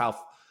limits of how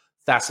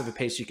fast of a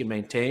pace you can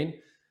maintain.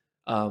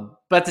 But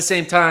at the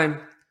same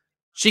time,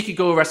 she could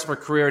go the rest of her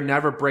career,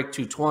 never break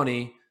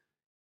 220,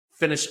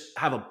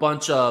 have a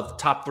bunch of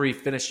top 3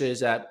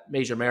 finishes at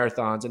major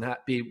marathons, and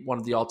be one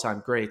of the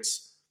all-time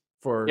greats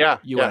for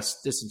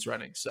U.S. distance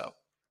running. So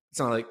it's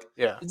not like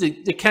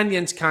the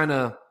Kenyans kind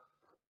of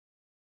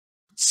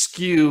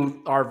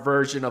skew our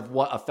version of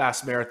what a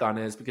fast marathon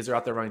is because they're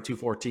out there running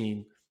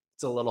 2:14.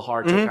 It's a little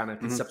hard to kind of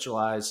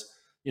conceptualize.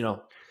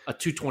 A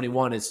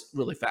 2:21 is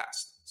really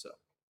fast. So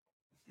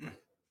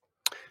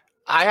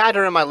I had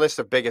her in my list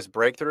of biggest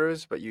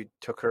breakthroughs, but you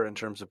took her in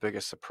terms of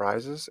biggest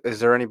surprises. Is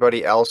there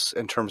anybody else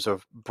in terms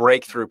of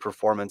breakthrough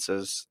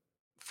performances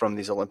from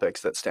these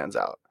Olympics that stands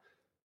out?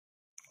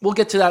 We'll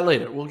get to that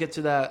later. We'll get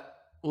to that.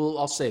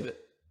 I'll save it.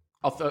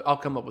 I'll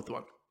come up with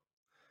one.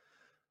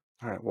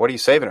 All right. What are you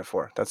saving it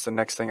for? That's the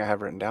next thing I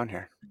have written down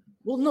here.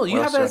 Well, no,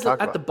 you have it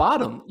at the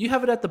bottom. You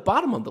have it at the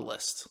bottom of the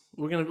list.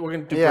 We're gonna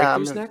do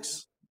breakthroughs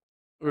next.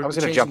 I was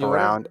gonna jump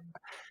around.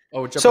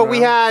 Oh, we're jumping so around? We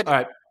had. All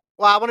right.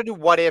 Well, I want to do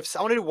what ifs.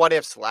 I want to do what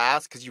ifs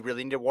last because you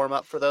really need to warm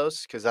up for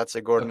those because that's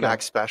a Gordon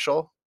Mack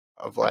special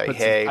of like,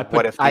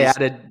 what if I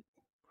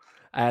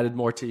added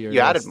more to your.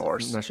 You added more.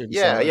 I'm not sure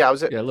I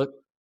was. Yeah, look.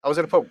 I was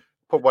gonna put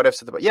what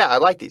ifs at the. Yeah, I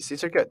like these.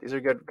 These are good. These are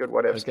good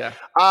what ifs. Okay.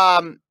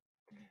 I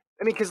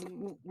mean, because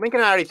Lincoln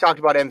and I already talked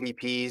about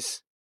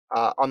MVPs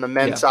on the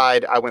men's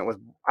side. I went with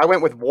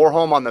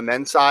Warholm on the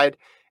men's side,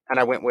 and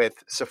I went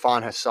with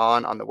Sifan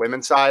Hassan on the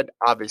women's side.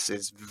 Obviously,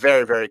 it's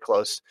very, very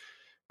close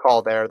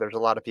call there. There's a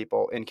lot of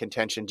people in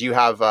contention. Do you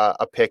have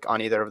a pick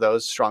on either of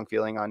those? Strong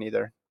feeling on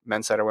either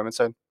men's side or women's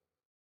side?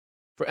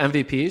 For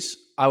MVPs,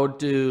 I would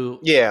do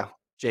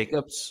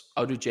Jacobs. I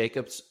would do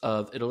Jacobs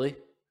of Italy.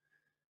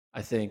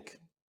 I think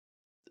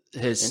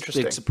his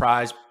big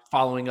surprise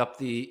following up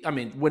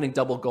winning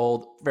double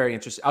gold, very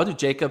interesting. I'll do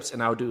Jacobs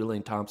and I would do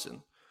Elaine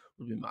Thompson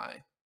would be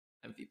my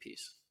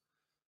MVPs.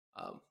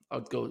 I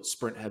would go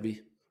sprint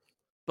heavy.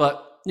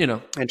 But, you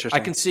know, Interesting.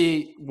 I can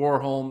see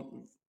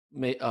Warholm.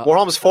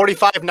 Warholm's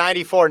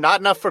 45.94. Not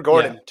enough for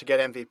Gordon to get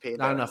MVP.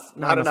 Not enough.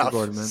 Not enough for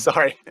Gordon, man.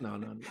 Sorry. No,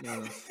 not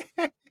enough.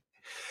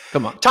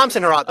 Come on.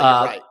 Thompson-Herrat, you're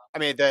right. I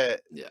mean,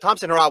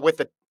 Thompson-Herrat with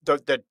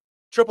the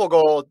triple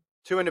gold,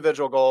 2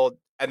 individual gold,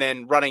 and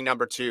then running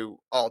number 2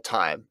 all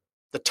time.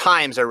 The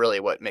times are really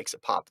what makes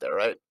it pop there,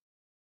 right?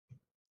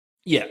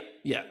 Yeah.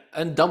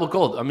 And double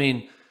gold. I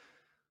mean,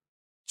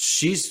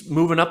 she's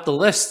moving up the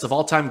list of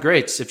all-time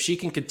greats. If she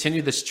can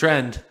continue this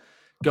trend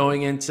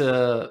going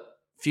into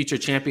future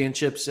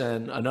championships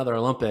and another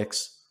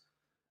Olympics,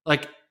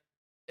 like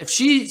if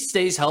she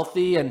stays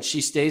healthy and she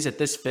stays at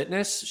this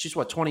fitness, she's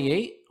what,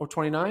 28 or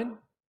 29?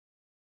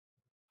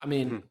 I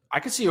mean, I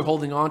could see her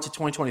holding on to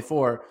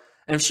 2024.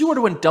 And if she were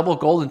to win double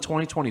gold in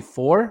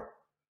 2024,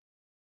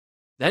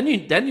 then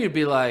you'd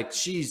be like,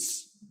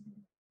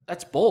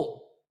 that's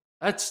Bolt.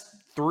 That's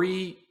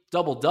 3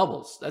 double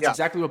doubles. That's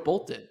exactly what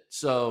Bolt did.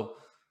 So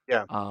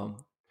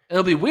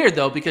it'll be weird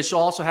though, because she'll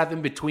also have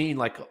in between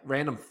like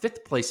random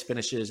 5th place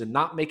finishes and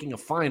not making a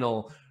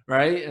final,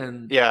 right?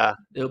 And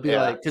it'll be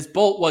like, because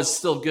Bolt was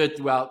still good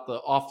throughout the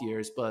off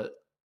years, but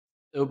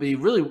it'll be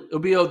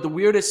the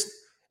weirdest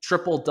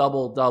triple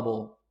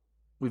double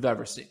we've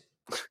ever seen.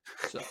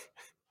 So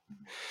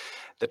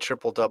the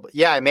triple double.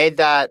 Yeah, I made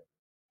that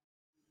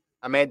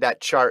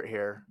chart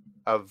here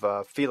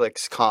of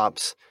Felix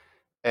comps,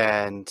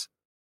 and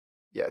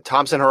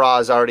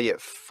Thompson-Herrat is already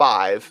at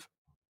 5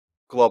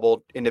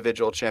 global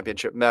individual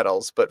championship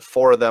medals, but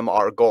 4 of them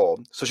are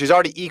gold. So she's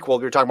already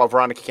equaled. We were talking about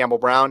Veronica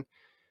Campbell-Brown,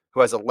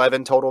 who has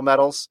 11 total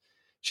medals.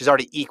 She's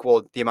already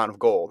equaled the amount of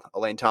gold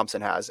Elaine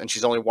Thompson has, and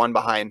she's only 1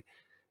 behind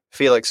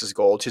Felix's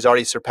gold. She's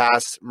already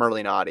surpassed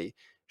Merlene Ottey.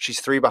 She's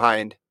 3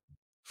 behind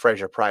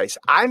Fraser Price.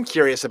 I'm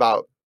curious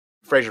about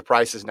Fraser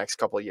Price's next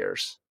couple of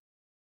years.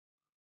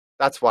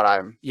 That's what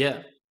I'm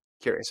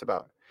curious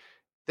about.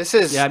 This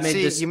is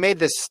you made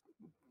this.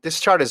 This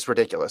chart is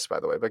ridiculous, by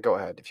the way, but go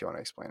ahead if you want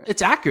to explain it.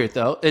 It's accurate,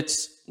 though. It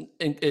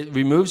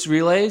removes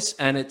relays,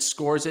 and it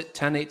scores it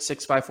 10, 8,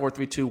 6, 5, 4,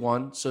 3, 2,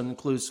 1. So it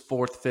includes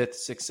 4th, 5th,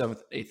 6th,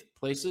 7th, 8th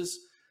places.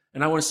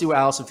 And I want to see where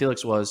Allison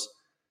Felix was.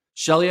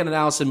 Shelly-Ann and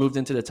Allison moved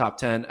into the top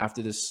 10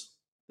 after this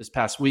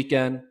past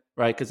weekend,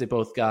 right? Because they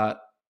both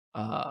got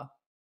a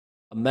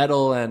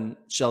medal, and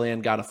Shelly-Ann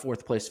got a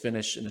 4th place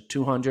finish in a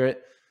 200.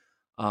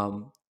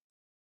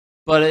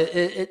 But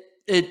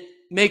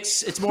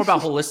it's more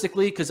about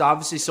holistically, because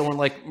obviously someone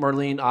like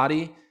Merlene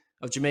Ottey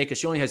of Jamaica,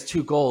 she only has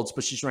 2 golds,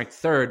 but she's ranked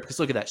 3rd because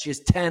look at that. She has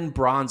 10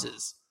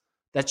 bronzes.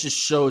 That just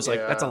shows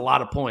that's a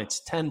lot of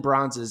points. 10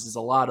 bronzes is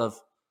a lot of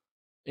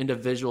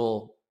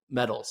individual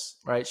medals,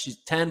 right?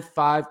 She's 10,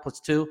 5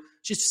 plus 2.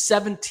 She's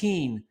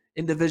 17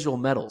 individual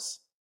medals.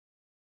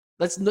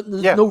 That's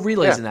no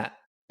relays in that.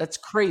 That's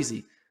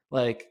crazy.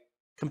 Like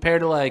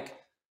compared to like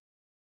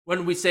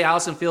when we say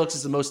Allison Felix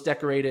is the most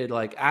decorated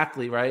like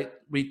athlete, right?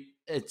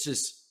 It's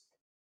just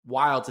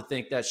wild to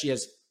think that she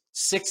has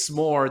 6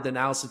 more than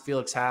Allison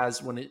Felix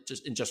has when it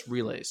just in just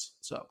relays.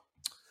 So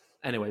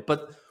anyway,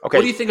 but what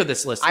do you think of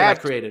this list that I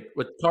created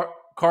with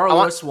Carl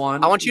Lewis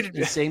 1? I want you to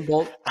Usain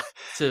Bolt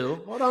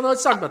 2. Hold on,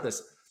 let's talk about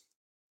this.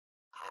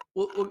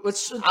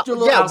 Let's do a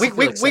little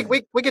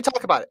we can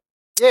talk about it.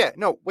 Yeah,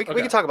 no, we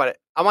can talk about it.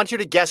 I want you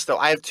to guess though.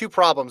 I have 2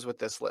 problems with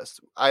this list.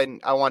 I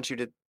want you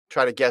to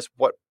try to guess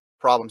what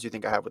problems you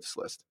think I have with this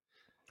list.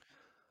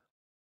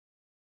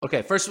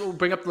 Okay, first we'll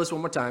bring up the list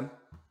one more time.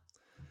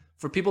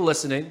 For people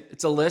listening,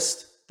 it's a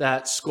list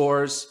that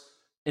scores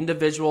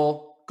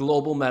individual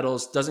global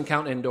medals, doesn't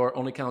count indoor,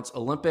 only counts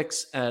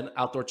Olympics and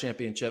outdoor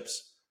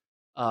championships,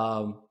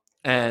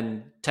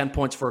 and 10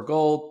 points for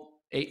gold,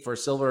 8 for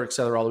silver, et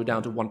cetera, all the way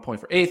down to 1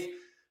 point for 8th.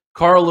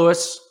 Carl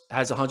Lewis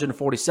has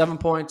 147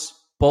 points,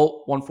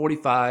 Bolt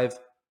 145,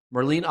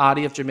 Merlene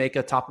Ottey of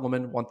Jamaica, top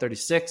woman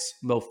 136,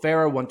 Mo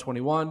Farah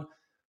 121,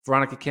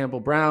 Veronica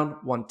Campbell-Brown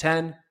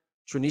 110,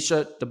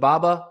 Trinisha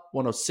Dababa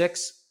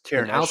 106,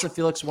 and Allison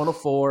Felix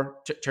 104.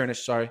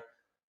 Turnish, sorry.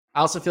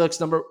 Allison Felix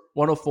number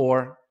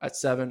 104 at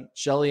 7.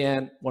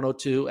 Shelly-Ann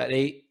 102 at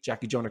 8.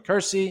 Jackie Jonah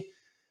Kersey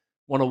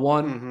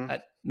 101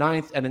 at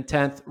 9th. And in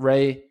 10th,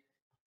 Ray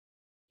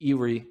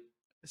Erie,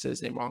 I said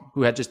his name wrong,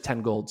 who had just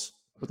 10 golds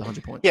with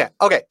 100 points. Yeah,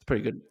 okay. It's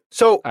pretty good.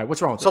 So, all right,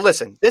 what's wrong with it?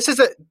 Listen, this is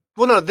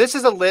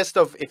a list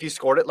of if you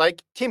scored it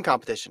like team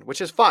competition,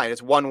 which is fine.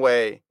 It's one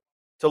way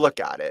to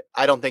look at it.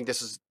 I don't think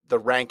this is the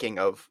ranking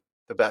of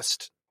the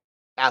best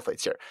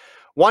athletes here.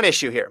 One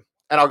issue here,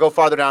 and I'll go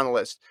farther down the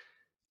list.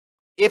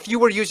 If you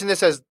were using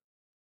this as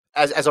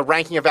a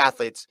ranking of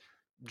athletes,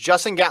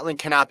 Justin Gatlin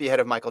cannot be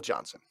ahead of Michael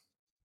Johnson.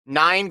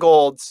 9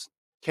 golds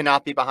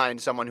cannot be behind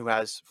someone who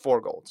has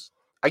 4 golds.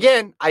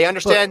 Again, I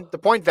understand the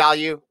point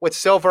value with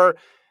silver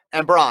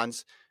and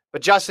bronze,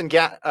 but Justin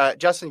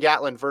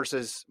Gatlin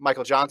versus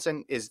Michael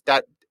Johnson is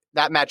that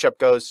matchup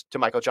goes to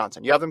Michael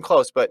Johnson. You have them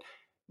close, but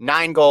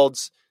 9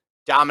 golds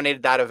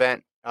dominated that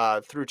event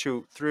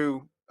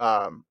through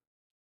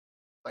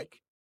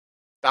like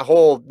the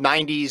whole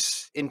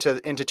 90s into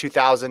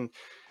 2000.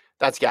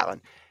 That's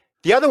Gatlin.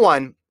 The other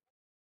one,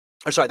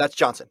 that's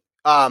Johnson.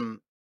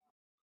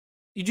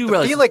 You do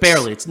realize Felix, it's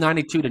barely. It's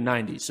 92 to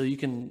 90, so you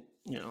can,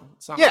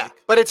 it's not yeah, like,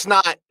 but it's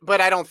not. But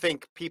I don't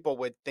think people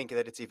would think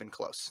that it's even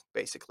close.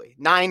 Basically,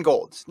 9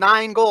 golds,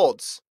 9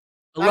 golds,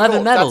 11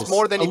 That's medals.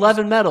 more than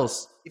 11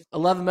 medals.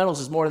 11 medals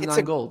is more than It's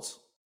 9 golds.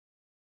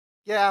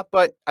 Yeah,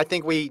 but I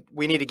think we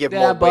need to give Yeah,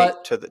 more weight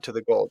but to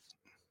the golds.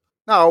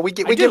 No, we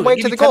give I do. weight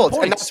I to give the you 10 golds,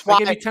 and points. that's why I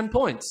give you 10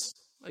 points.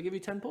 I give you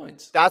 10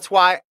 points. that's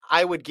why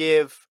I would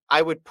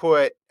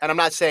put, and I'm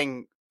not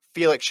saying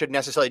Felix should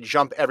necessarily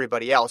jump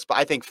everybody else, but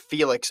I think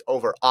Felix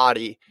over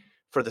Adi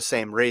for the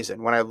same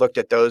reason. When I looked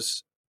at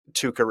those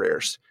two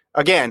careers,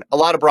 again, a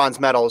lot of bronze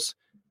medals,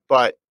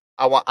 but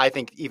I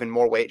think even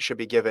more weight should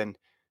be given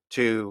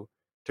to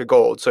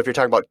gold. So if you're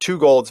talking about 2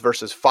 golds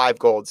versus 5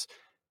 golds,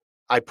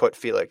 I'd put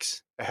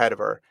Felix ahead of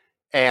her.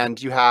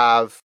 And you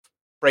have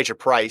Fraser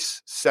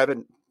Price,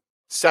 7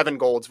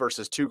 golds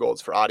versus 2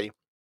 golds for Adi.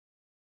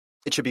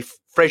 It should be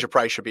Fraser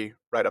Price should be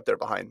right up there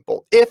behind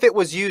Bolt if it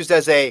was used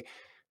as a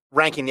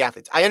ranking the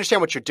athletes. I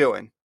understand what you're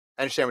doing.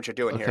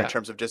 Here in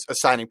terms of just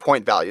assigning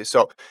point values.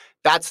 So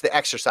that's the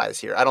exercise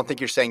here. I don't think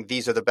you're saying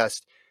these are the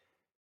best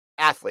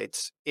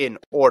athletes in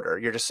order.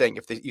 You're just saying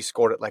if you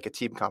scored it like a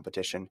team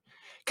competition.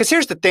 Because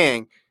here's the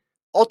thing.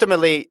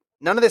 Ultimately,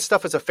 none of this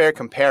stuff is a fair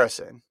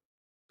comparison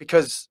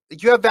because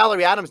you have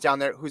Valerie Adams down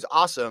there who's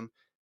awesome,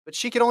 but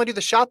she can only do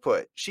the shot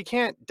put. She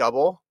can't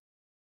double.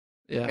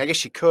 Yeah. I guess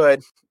she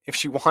could if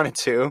she wanted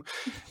to.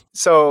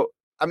 So,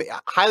 I mean,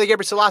 Haile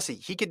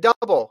Gebrselassie, he could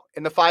double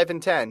in the 5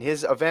 and 10.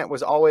 His event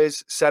was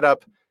always set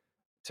up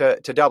to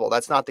double.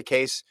 That's not the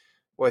case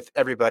with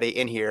everybody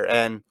in here.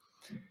 And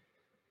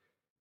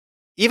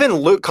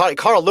even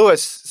Carl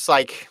Lewis, it's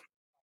like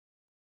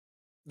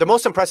the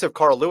most impressive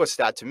Carl Lewis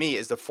stat to me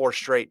is the 4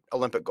 straight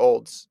Olympic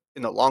golds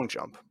in the long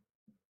jump.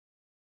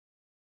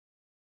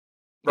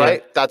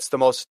 Right? Yeah. That's the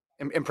most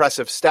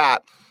impressive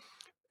stat.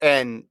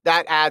 And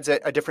that adds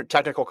a different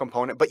technical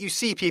component. But you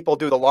see people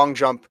do the long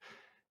jump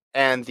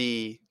and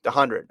the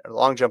 100, or the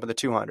long jump and the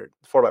 200,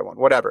 4x1,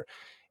 whatever.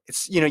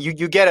 It's,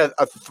 you get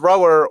a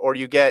thrower, or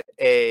you get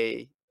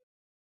a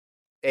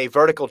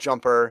vertical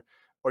jumper,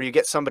 or you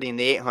get somebody in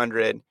the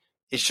 800.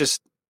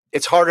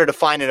 It's harder to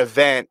find an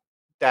event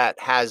that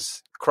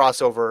has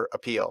crossover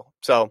appeal.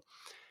 So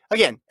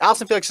again,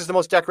 Allyson Felix is the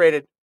most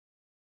decorated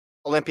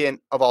Olympian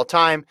of all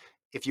time.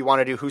 If you want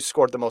to do who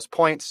scored the most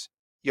points,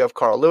 you have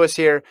Carl Lewis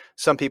here.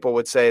 Some people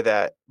would say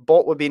that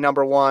Bolt would be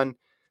number 1.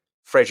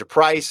 Fraser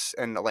Price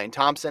and Elaine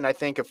Thompson, I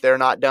think if they're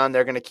not done,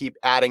 they're going to keep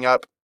adding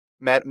up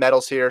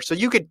medals here. So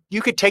you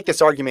could take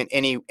this argument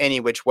any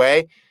which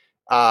way.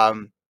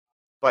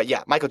 But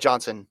yeah, Michael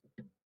Johnson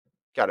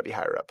got to be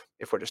higher up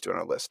if we're just doing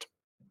a list.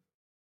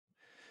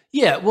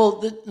 Yeah,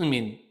 well,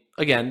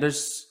 again,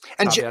 there's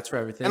caveats for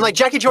everything. And like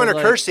Jackie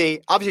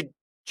Joyner-Kersee, obviously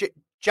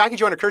Jackie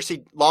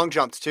Joyner-Kersee long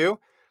jumps too,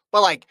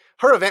 but like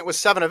her event was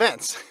 7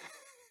 events.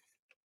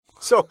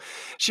 So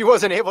she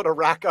wasn't able to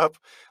rack up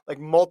like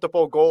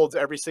multiple golds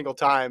every single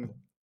time,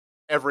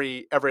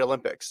 every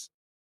Olympics,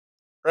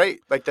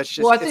 right? Like that's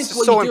just, it's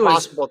just so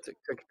impossible to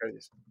compare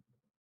these.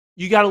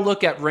 You got to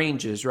look at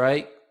ranges,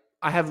 right?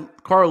 I have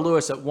Carl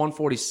Lewis at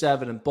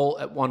 147 and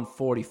Bolt at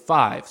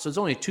 145. So it's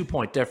only a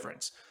 2-point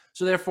difference.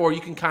 So therefore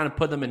you can kind of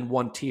put them in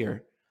one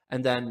tier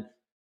and then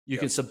you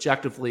can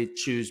subjectively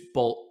choose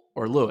Bolt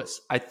or Lewis.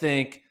 I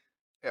think,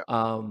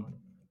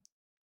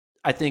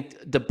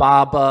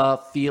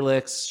 DeBaba,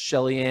 Felix,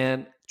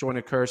 Shelly-Ann,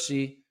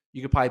 Joyner-Kersee,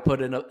 you could probably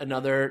put in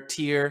another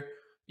tier,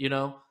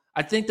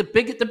 I think the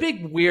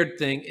big weird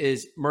thing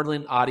is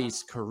Merlin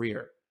Adi's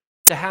career.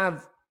 To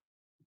have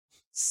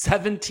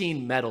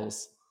 17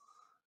 medals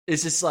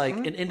is just like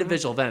in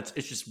individual events.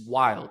 It's just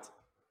wild.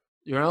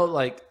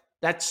 Like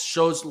that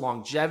shows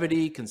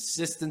longevity,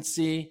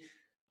 consistency.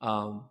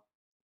 The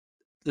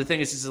thing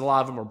is a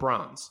lot of them are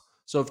bronze.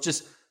 So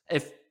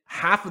if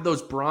half of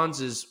those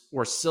bronzes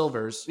were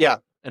silvers,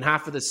 and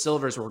half of the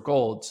silvers were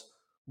golds,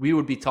 we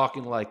would be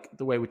talking like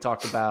the way we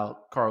talked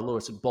about Carl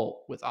Lewis and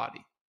Bolt with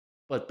Adi.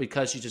 But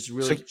because she's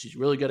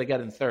really good at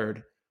getting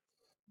third,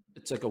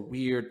 it's like a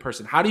weird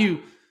person. How do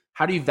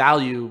you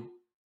value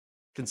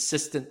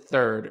consistent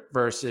third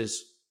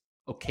versus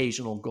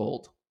occasional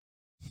gold?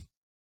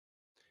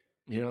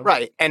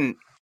 Right. And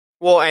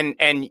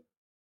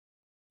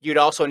you'd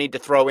also need to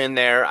throw in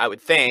there, I would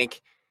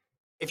think,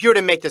 if you were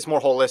to make this more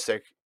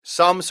holistic,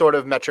 some sort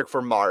of metric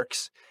for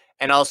marks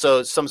and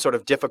also some sort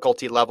of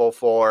difficulty level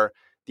for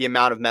the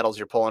amount of medals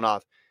you're pulling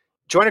off.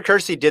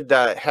 Joyner-Kersee did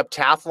the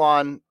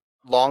heptathlon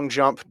long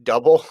jump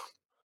double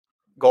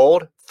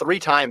gold 3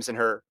 times in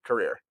her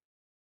career.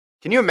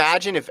 Can you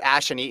imagine if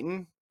Ashton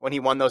Eaton, when he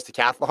won those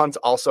decathlons,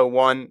 also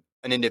won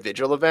an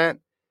individual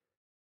event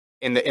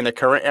in the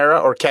current era,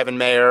 or Kevin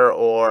Mayer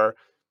or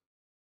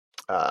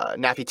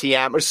Nafi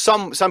TM or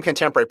some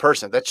contemporary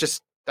person? That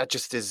just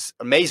is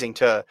amazing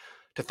to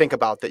think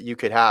about, that you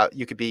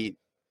could be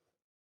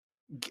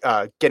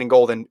getting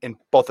gold in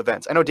both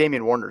events. I know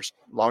Damian Warner's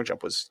long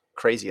jump was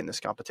crazy in this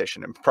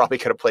competition and probably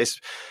could have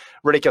placed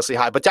ridiculously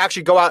high, but to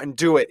actually go out and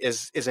do it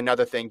is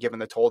another thing, given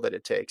the toll that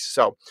it takes.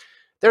 So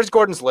there's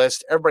Gordon's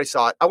list. Everybody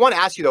saw it. I want to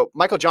ask you though,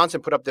 Michael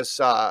Johnson put up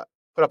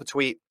a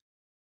tweet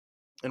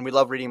and we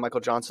love reading Michael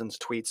Johnson's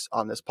tweets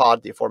on this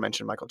pod, the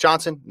aforementioned Michael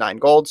Johnson, 9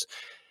 golds,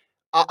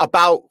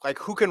 about like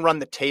who can run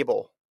the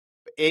table.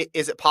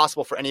 Is it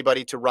possible for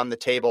anybody to run the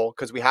table?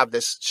 Because we have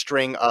this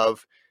string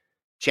of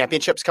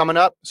championships coming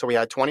up. So we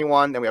had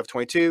 21, then we have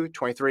 22,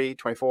 23,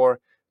 24,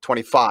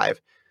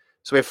 25.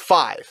 So we have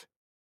 5,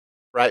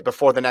 right,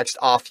 before the next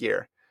off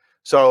year.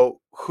 So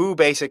who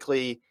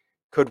basically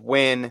could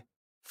win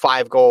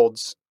 5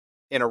 golds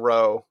in a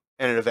row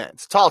in an event?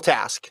 It's a tall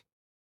task.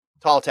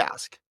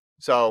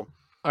 So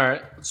all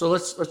right. So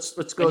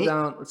let's go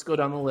down. Let's go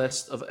down the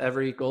list of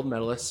every gold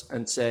medalist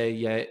and say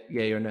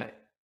yay or nay.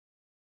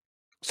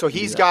 So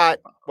he's got,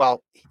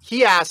 well,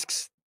 he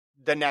asks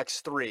the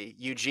next 3,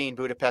 Eugene,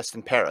 Budapest,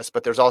 and Paris,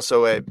 but there's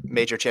also a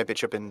major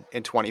championship in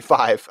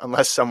 25,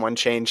 unless someone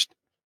changed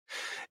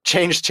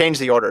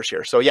the orders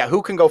here. So yeah,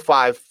 who can go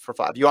 5 for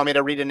 5? You want me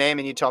to read a name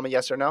and you tell me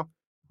yes or no?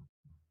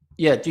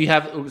 Yeah. Do you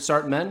have, we'll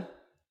start men?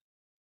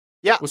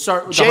 Yeah. We'll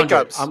start with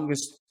Jacobs.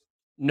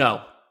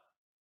 No.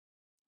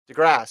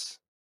 DeGrasse.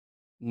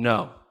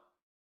 No.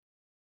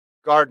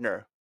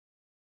 Gardner.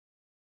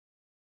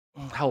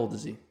 How old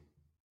is he? I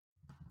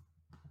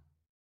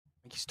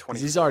think he's 20.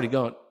 He's already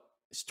going.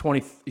 He's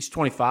 20. He's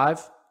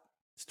 25.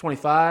 He's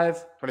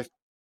 25.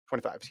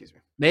 25, excuse me.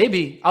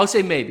 Maybe. I would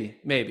say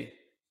maybe.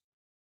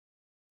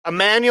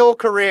 Emmanuel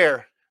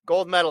Carrere,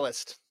 gold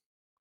medalist.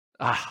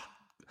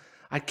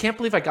 I can't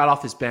believe I got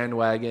off his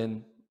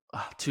bandwagon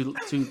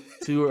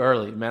too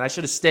early, man. I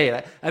should have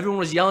stayed. Everyone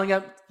was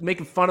yelling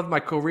making fun of my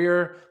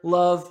career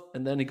love,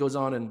 and then he goes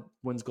on and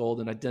wins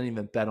gold, and I didn't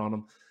even bet on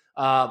him.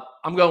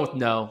 I'm going with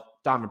no.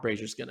 Donovan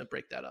Brazier's going to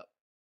break that up.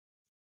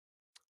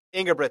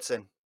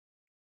 Ingebrigtsen.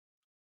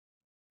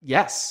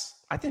 Yes,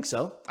 I think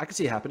so. I can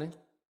see it happening.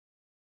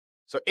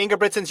 So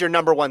Ingebrigtsen's your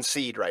number 1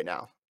 seed right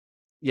now.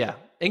 Yeah.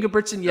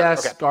 Ingebrigtsen,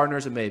 yes. Okay.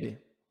 Gardner's a maybe.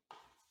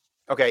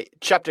 Okay.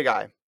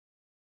 Cheptegei.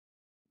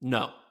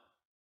 No.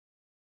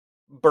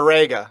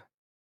 Barrega.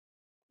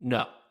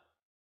 No.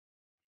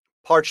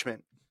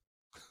 Parchment.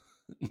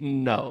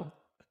 No.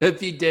 If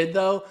he did,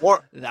 though,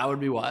 that would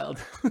be wild.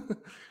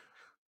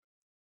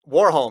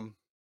 Warholm.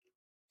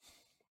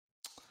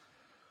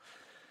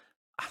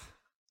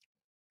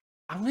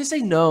 I'm going to say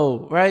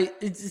no, right?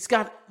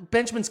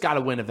 Benjamin's got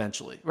to win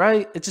eventually,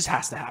 right? It just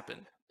has to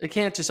happen. It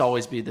can't just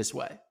always be this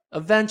way.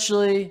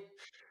 Eventually,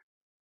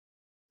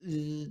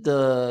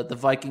 the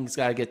Vikings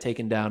got to get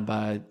taken down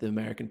by the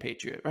American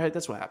Patriot, right?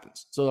 That's what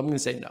happens. So I'm going to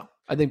say no.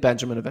 I think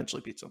Benjamin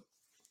eventually beats him.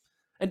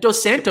 And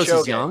Dos Santos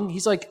is young.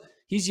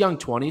 He's young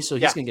 20, so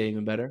he's going to get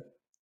even better.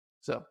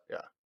 So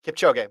yeah.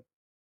 Kipchoge,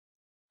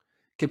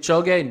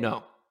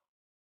 no.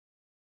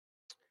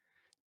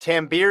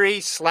 Tambiri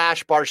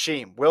 /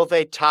 Barshim. Will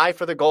they tie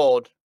for the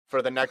gold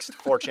for the next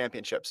 4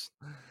 championships?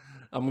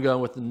 I'm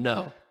going with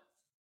no.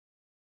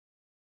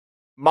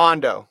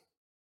 Mondo.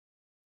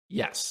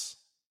 Yes.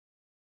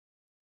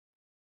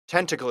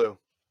 Tentaglu.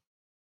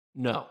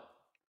 No.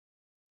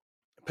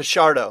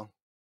 Pichardo.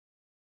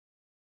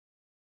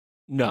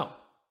 No.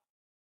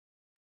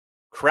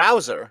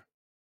 Krauser.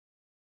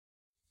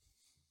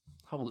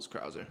 How old is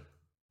Krauser?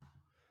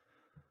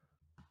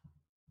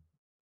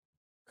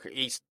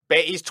 He's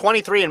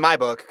 23 in my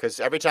book because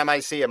every time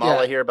I see him, all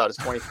I hear about is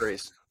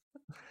 23s.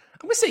 I'm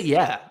gonna say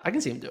yeah. I can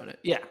see him doing it.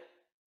 Yeah.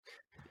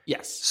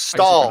 Yes.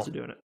 Stahl.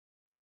 Doing it.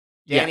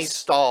 Danny yes.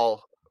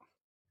 Stahl.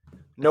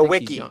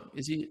 Nowicki.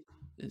 Is he?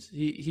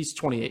 He's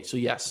 28. So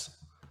yes.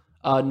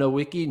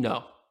 Nowicki.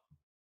 No.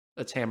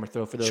 That's hammer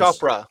throw for those.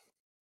 Chopra.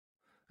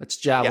 That's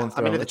javelin throw.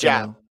 I'm into the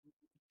jab.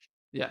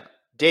 Yeah.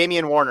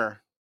 Damian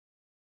Warner.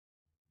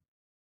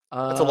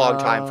 That's a long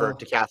time for a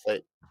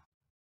decathlete.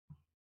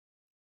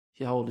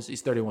 How old is he?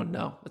 He's 31.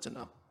 No, that's a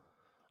no.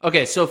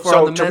 Okay, so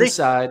on the men's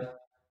side,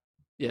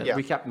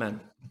 recap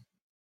men.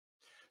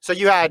 So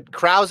you had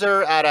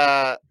Krauser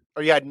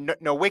you had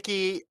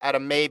Nowicki at a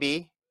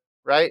maybe,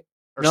 right?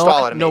 Or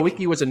Stahl at a maybe?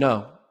 Nowicki was a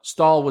no.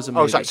 Stahl was a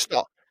maybe. Oh, sorry,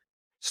 Stahl.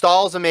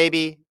 Stahl's a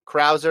maybe.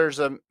 Krauser's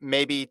a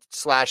maybe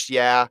 /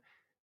 yeah.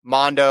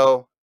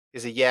 Mondo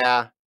is a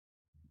yeah.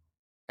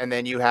 And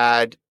then you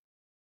had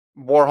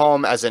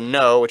Warholm as a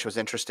no, which was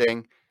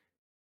interesting.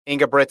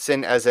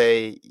 Ingebrigtsen as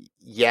a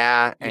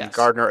yeah, and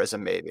Gardner as a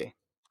maybe.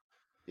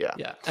 Yeah.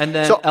 Yeah. And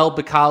then El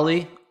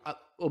Bakali.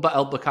 What about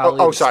El Bakali?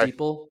 Oh, sorry.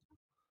 Steeple?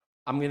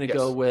 I'm going to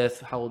go with,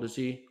 how old is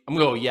he? I'm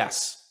going to go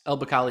yes. El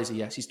Bakali is a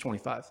yes. He's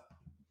 25.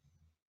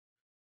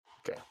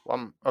 Okay.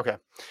 Okay.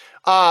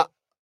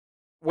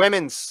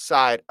 Women's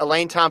side,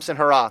 Elaine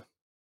Thompson-Herah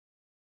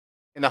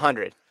in the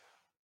 100.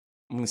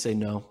 I'm going to say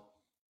no.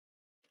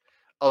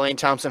 Elaine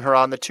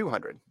Thompson-Herah in the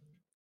 200.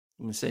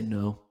 I'm going to say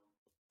no.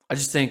 I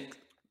just think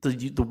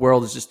the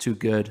world is just too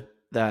good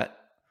that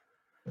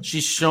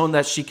she's shown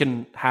that she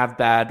can have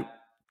bad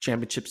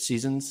championship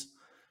seasons.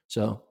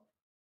 So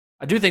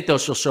I do think, though,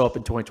 she'll show up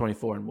in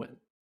 2024 and win.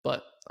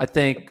 But I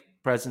think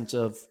presence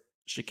of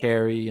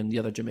Sha'Carri and the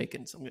other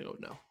Jamaicans, I'm going to go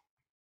with no.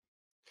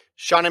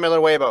 Shauna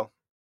Miller-Weibo.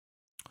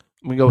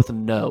 I'm going to go with a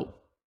no.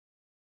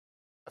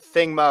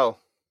 Thing Mo.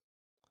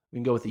 We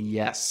can go with a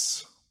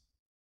yes.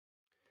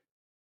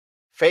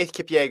 Faith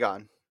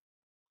Kipyegon.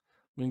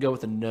 We can go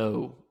with a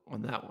no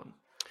on that one.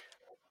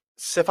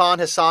 Sifan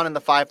Hassan in the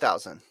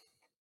 5,000. I'm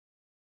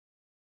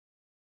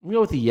going to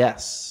go with a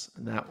yes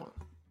in that one.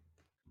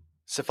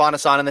 Sifan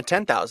Hassan in the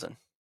 10,000. I'm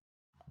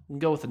going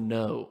to go with a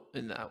no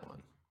in that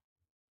one.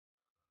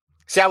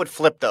 See, I would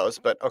flip those,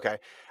 but okay.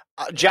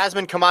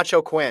 Jasmine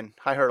Camacho Quinn,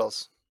 high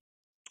hurdles.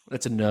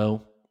 That's a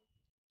no.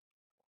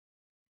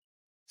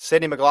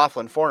 Sydney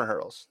McLaughlin, 400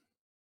 hurdles.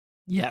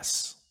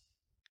 Yes.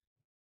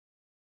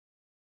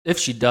 If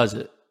she does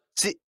it.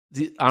 See,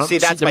 there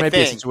might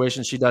be a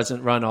situation she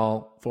doesn't run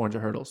all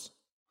 400 hurdles.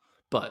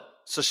 But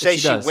so say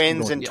she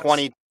wins in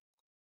 20.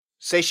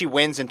 Say she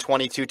wins in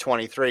 22,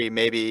 23.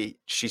 Maybe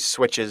she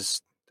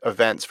switches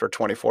events for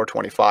 24,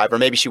 25. Or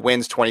maybe she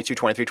wins 22,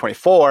 23,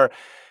 24.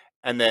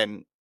 And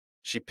then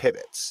she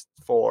pivots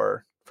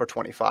for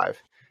 25.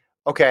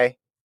 Okay.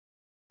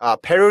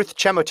 Peruth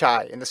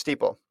Chemutai in the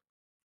steeple.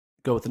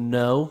 Go with a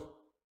no.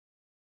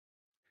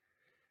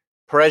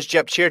 Perez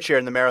Jepchirchir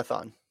in the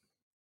marathon.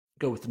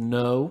 Go with a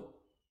no.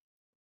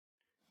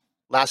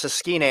 Lassa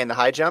Skine in the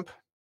high jump.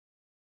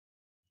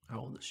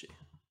 How old is she?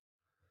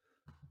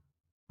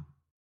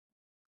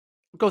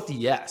 Go with the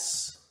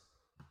yes.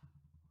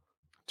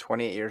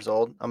 28 years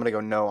old. I'm going to go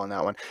no on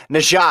that one.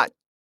 Najat.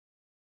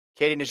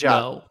 Katie Najat.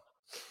 No.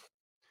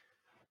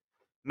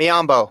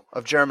 Miambo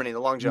of Germany, the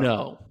long jump.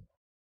 No.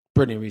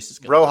 Brittany Reese is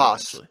going to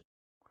Rojas.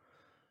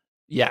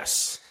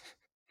 Yes.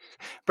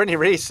 Brittany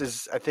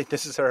Reese I think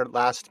this is her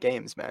last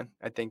games, man.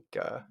 I think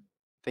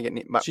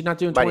she's not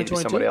doing might need to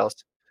be somebody else.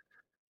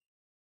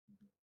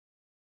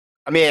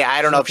 I mean,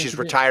 I don't know if she's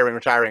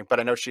retiring, but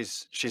I know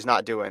she's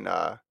not doing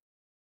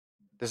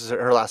this is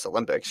her last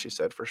Olympics, she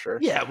said for sure.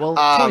 Yeah, well,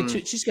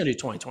 she's going to do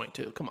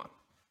 2022. Come on.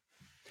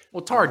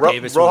 Well, Tara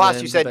Davis Rojas, will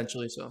win you said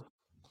eventually. So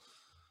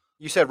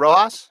you said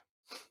Rojas?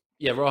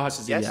 Yeah, Rojas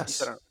is a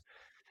yes.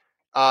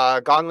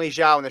 Gongli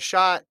Zhao in the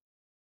shot.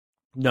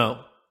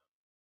 No.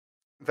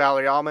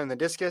 Valerie Alma in the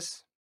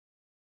discus.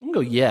 I'm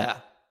going to go yeah.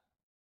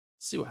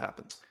 See what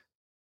happens.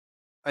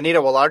 Anita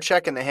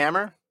Wolarczyk in the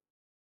hammer.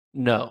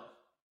 No.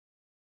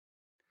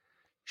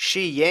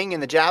 Shi Ying in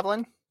the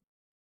javelin.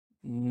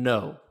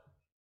 No.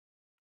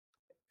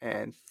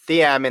 And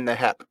Thiam in the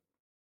hep.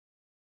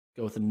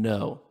 Go with a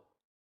no.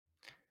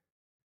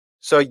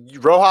 So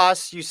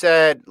Rojas, you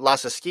said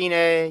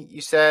Lassaskine,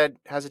 you said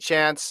has a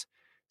chance.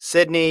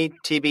 Sydney,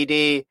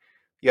 TBD.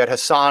 You had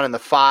Hassan in the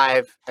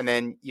 5, and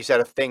then you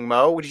said a Thing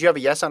Mo. Did you have a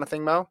yes on a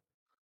Thing Mo?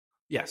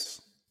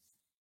 Yes.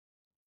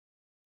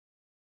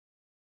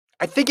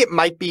 I think it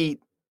might be.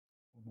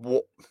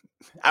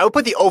 I would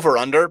put the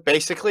over/under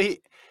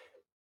basically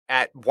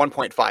at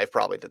 1.5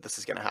 probably that this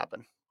is going to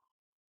happen.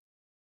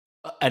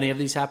 Any of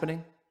these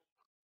happening?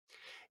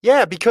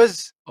 Yeah,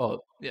 because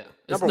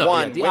number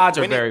one, the odds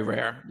are very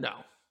rare. No.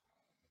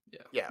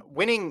 Yeah,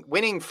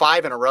 winning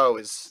 5 in a row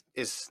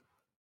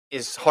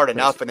is hard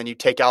enough, and then you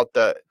take out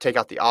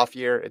the off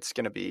year. It's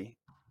gonna be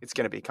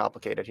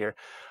complicated here.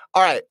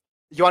 All right,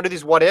 you want to do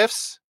these what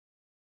ifs?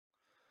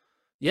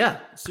 Yeah,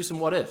 let's do some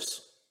what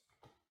ifs.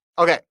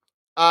 Okay,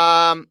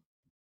 I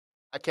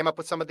came up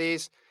with some of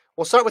these.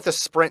 We'll start with the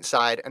sprint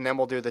side, and then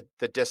we'll do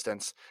the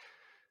distance.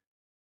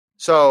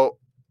 So,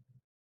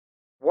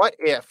 what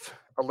if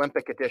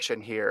Olympic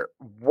edition here?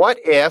 What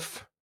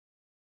if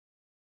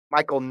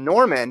Michael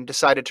Norman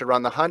decided to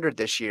run the 100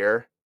 this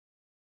year,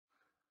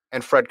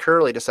 and Fred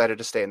Curley decided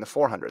to stay in the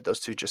 400? Those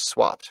two just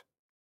swapped.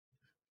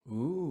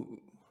 Ooh.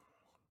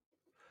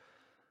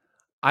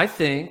 I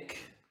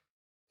think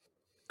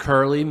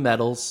Curley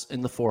medals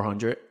in the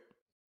 400.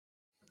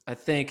 I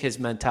think his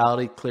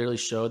mentality clearly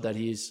showed that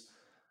he's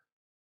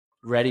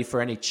ready for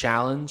any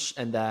challenge,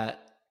 and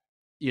that,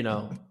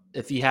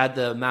 if he had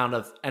the amount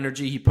of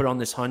energy he put on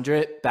this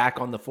 100 back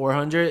on the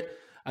 400,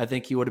 I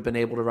think he would have been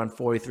able to run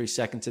 43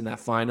 seconds in that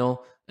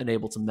final and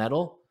able to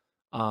medal.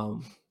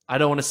 I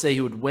don't want to say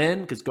he would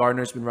win because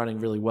Gardner's been running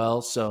really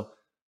well, so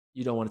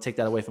you don't want to take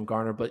that away from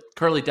Gardner. But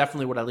Curley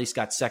definitely would at least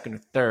got second or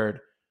third.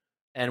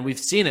 And we've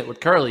seen it with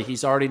Curley.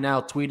 He's already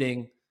now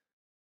tweeting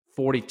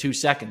 42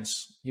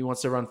 seconds. He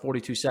wants to run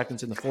 42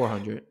 seconds in the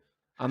 400.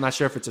 I'm not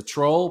sure if it's a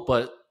troll,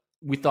 but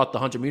we thought the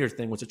 100-meter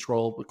thing was a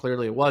troll, but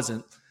clearly it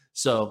wasn't.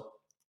 So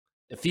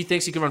if he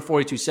thinks he can run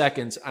 42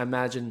 seconds, I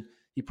imagine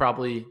he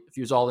probably, if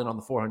he was all in on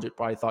the 400,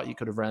 probably thought he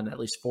could have run at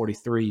least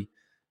 43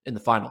 in the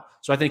final.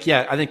 So I think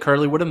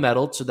Curley would have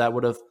medaled, so that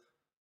would have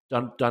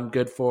done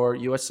good for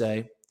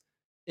USA.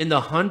 In the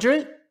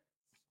 100,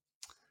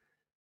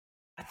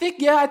 I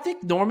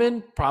think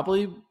Norman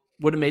probably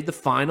would have made the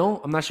final.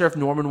 I'm not sure if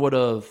Norman would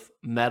have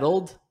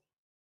medaled,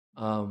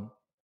 but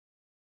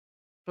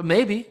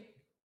maybe.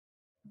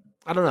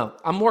 I don't know.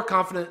 I'm more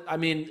confident. I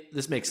mean,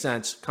 this makes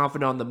sense.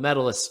 Confident on the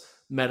medalists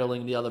medaling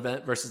in the other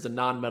event versus the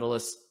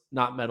non-medalists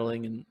not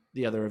medaling in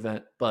the other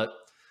event. But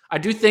I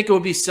do think it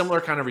would be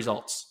similar kind of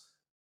results.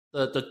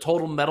 The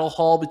total medal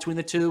haul between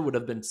the two would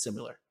have been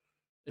similar,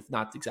 if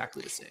not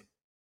exactly the same.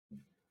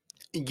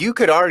 You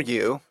could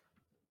argue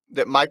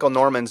that Michael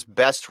Norman's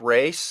best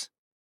race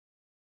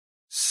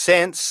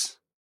since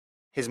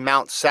his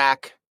Mount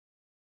Sac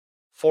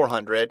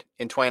 400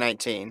 in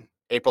 2019,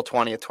 April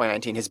 20th,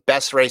 2019, his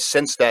best race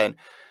since then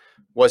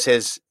was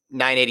his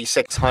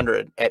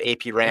 98600 at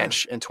AP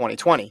Ranch in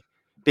 2020,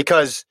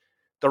 because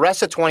the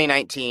rest of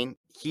 2019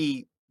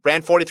 he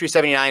ran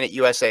 43.79 at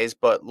USA's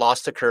but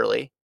lost to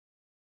Curley,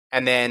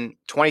 and then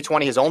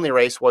 2020 his only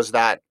race was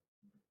that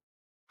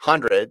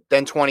 100.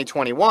 Then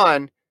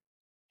 2021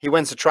 he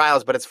wins the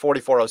trials, but it's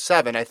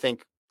 44.07. I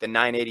think the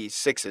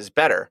 986 is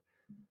better.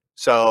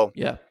 So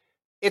Yeah,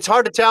 it's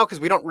hard to tell because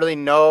we don't really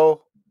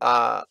know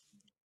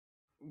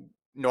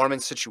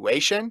Norman's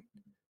situation,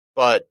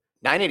 but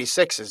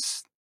 986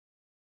 is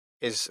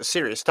a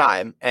serious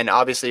time, and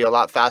obviously a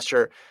lot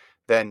faster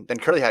than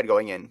Curly had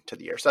going into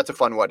the year. So that's a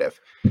fun what if.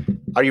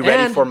 Are you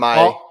ready for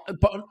my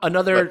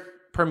another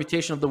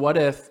permutation of the what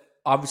if?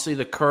 Obviously,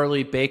 the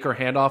Curly Baker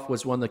handoff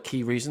was one of the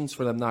key reasons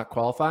for them not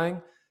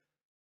qualifying.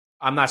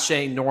 I'm not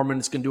saying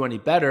Norman's going to do any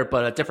better,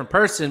 but a different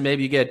person,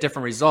 maybe you get a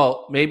different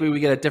result. Maybe we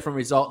get a different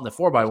result in the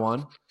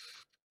 4x1,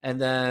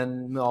 and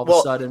then all of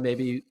a sudden,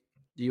 maybe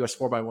the US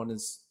 4x1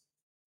 is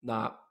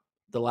not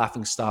the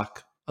laughing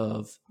stock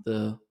of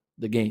the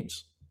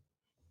games.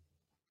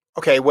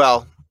 Okay,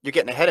 well, you're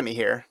getting ahead of me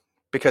here,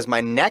 because my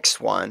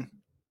next one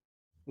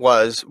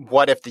was,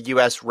 what if the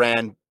U.S.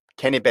 ran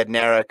Kenny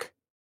Bednarik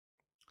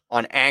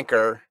on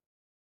anchor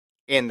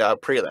in the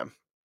prelim?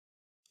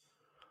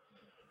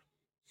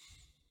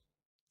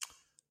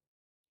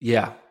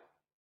 Yeah.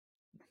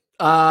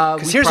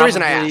 Because here's the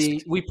reason I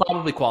asked. We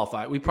probably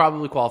qualify. We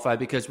probably qualify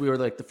because we were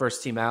like the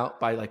first team out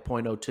by like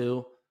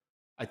 0.02.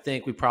 I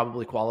think we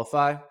probably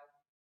qualify.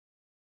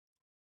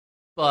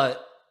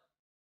 But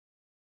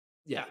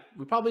yeah,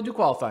 we probably do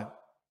qualify.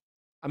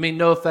 I mean,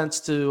 no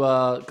offense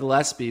to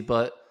Gillespie,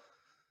 but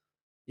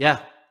yeah,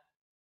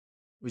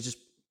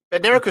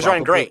 Bednarik was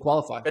running great.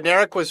 Qualify.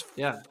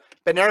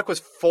 Bednarik was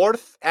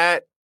fourth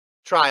at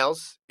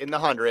trials in the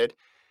 100,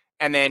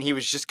 and then he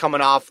was just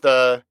coming off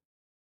the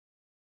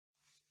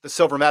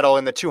silver medal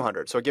in the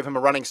 200. So give him a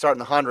running start in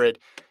the 100.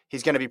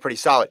 He's going to be pretty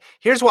solid.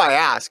 Here's why I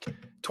ask.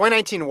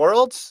 2019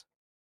 Worlds,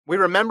 we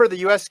remember the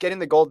U.S. getting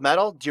the gold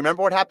medal. Do you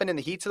remember what happened in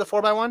the heats of the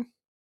 4x1?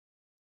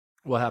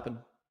 What happened?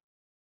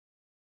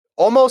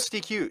 Almost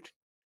DQ'd.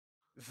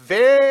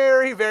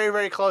 Very, very,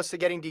 very close to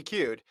getting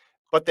DQ'd.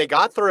 But they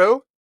got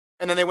through,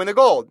 and then they win the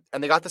gold.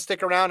 And they got to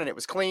stick around, and it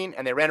was clean,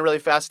 and they ran a really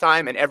fast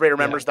time, and everybody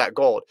remembers that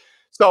gold.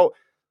 So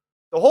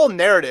the whole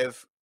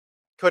narrative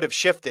could have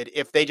shifted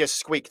if they just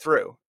squeaked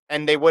through.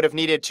 And they would have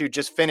needed to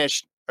just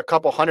finish a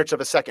couple hundredths of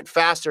a second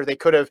faster. They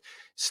could have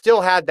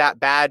still had that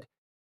bad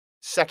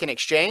second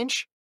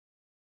exchange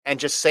and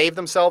just saved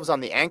themselves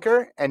on the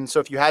anchor. And so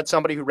if you had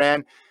somebody who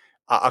ran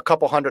a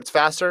couple hundredths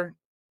faster,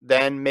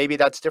 then maybe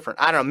that's different.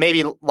 I don't know.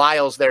 Maybe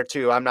Lyle's there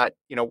too. I'm not,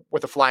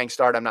 with a flying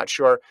start, I'm not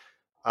sure.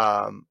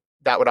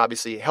 That would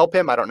obviously help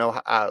him. I don't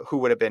know who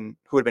would have been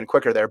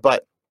quicker there,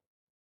 but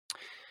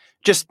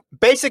just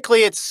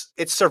basically it's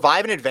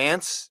survive in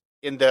advance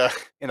in the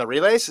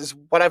relays is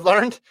what I've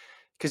learned,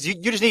 because you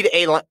just need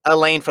a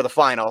lane for the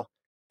final,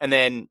 and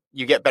then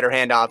you get better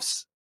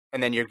handoffs,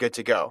 and then you're good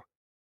to go.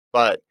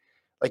 But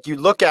like, you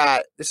look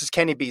at, this is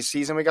Kenny B's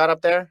season we got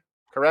up there,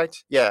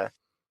 correct? Yeah.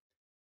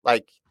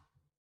 Like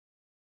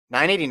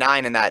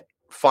 989 in that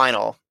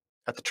final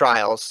at the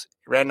trials.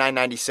 He ran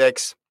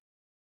 996.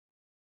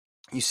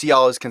 You see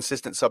all his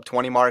consistent sub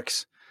 20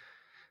 marks.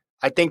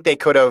 I think they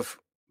could have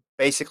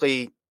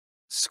basically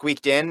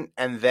squeaked in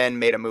and then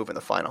made a move in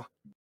the final.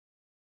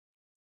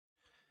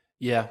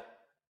 Yeah.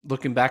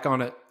 Looking back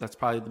on it, that's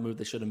probably the move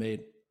they should have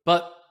made.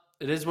 But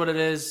it is what it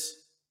is.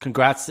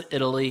 Congrats to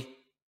Italy.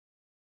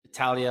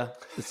 Italia.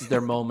 This is their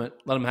moment.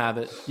 Let them have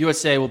it.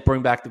 USA will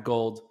bring back the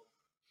gold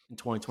in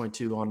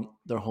 2022 on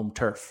their home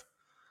turf.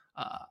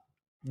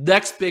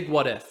 Next big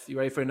what if. You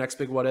ready for the next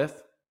big what if?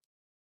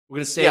 We're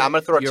going to say, I'm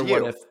going to throw it to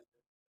you. What if.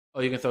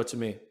 Oh, you can throw it to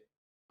me.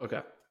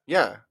 Okay.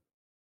 Yeah.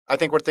 I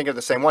think we're thinking of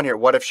the same one here.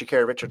 What if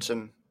Sha'Carri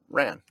Richardson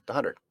ran the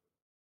 100?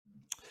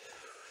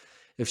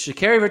 If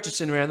Sha'Carri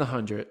Richardson ran the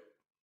 100,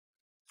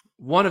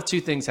 one of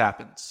two things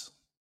happens.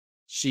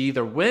 She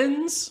either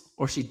wins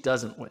or she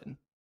doesn't win.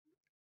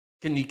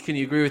 Can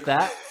you agree with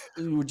that?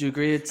 Would you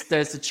agree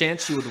there's a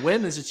chance she would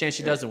win? There's a chance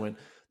she doesn't win.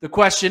 The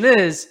question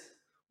is,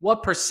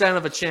 what percent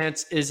of a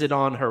chance is it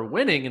on her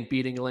winning and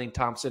beating Elaine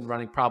Thompson,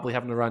 probably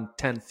having to run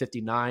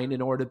 10:59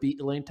 in order to beat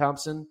Elaine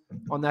Thompson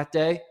on that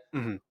day?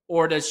 Mm-hmm.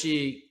 Or does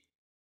she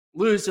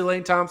lose to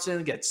Elaine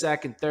Thompson, get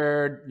second,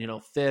 third,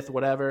 fifth,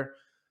 whatever?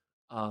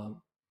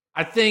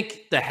 I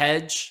think the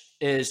hedge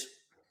is,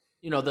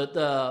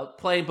 the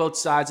playing both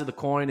sides of the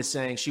coin is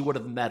saying she would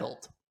have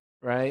medaled,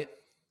 right?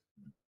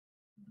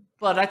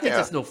 But I think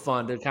that's no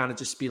fun to kind of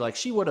just be like,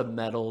 she would have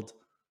medaled,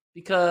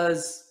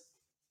 because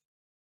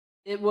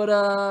it would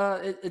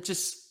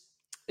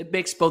it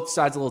makes both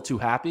sides a little too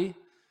happy.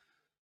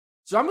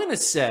 So I'm going to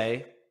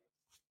say,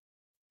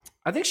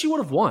 I think she would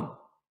have won.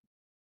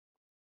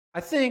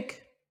 I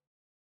think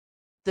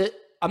that,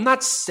 I'm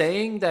not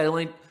saying that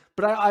Elaine,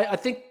 but I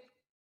think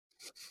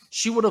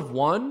she would have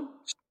won,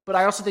 but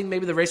I also think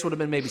maybe the race would have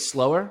been maybe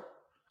slower.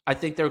 I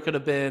think there could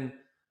have been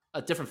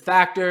different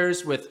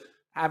factors with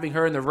having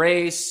her in the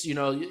race.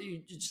 You're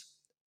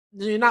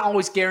not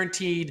always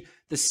guaranteed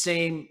the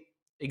same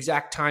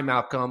exact time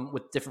outcome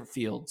with different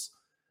fields.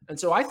 And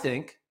so I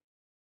think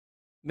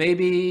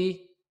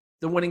maybe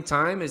the winning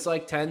time is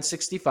like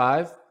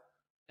 10:65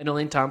 and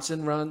Elaine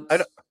Thompson runs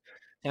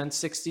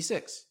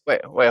 10:66.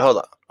 Wait, hold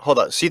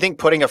on. So you think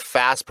putting a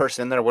fast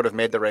person in there would have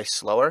made the race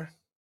slower?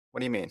 What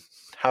do you mean?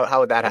 How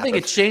would that happen? I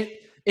think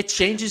it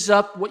changes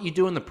up what you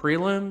do in the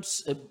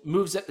prelims.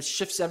 It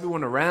shifts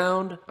everyone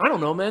around. I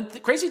don't know, man.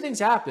 Crazy things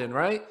happen,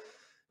 right?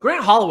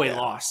 Grant Holloway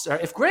lost.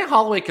 If Grant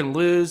Holloway can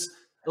lose,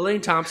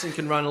 Elaine Thompson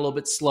can run a little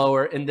bit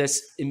slower in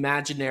this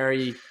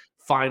imaginary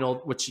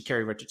final with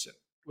Sha'Carri Richardson.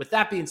 With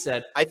that being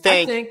said, I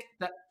think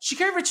that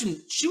Sha'Carri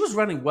Richardson, she was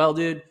running well,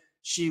 dude.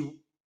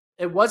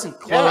 It wasn't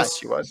close. Yeah,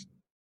 she was.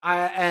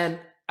 And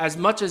as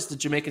much as the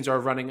Jamaicans are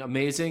running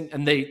amazing,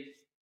 and they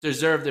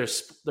deserve their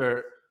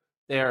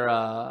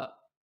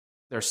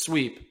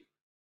sweep,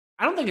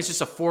 I don't think it's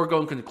just a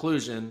foregone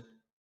conclusion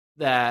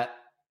that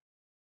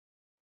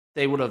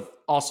they would have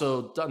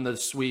also done the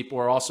sweep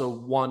or also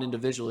won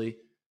individually,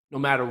 no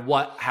matter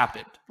what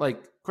happened.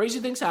 Like, crazy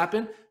things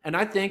happen, and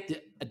I think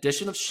the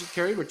addition of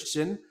Sha'Carri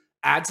Richardson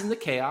adds in the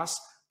chaos,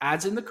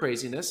 adds in the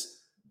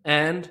craziness,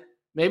 and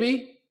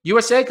maybe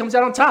USA comes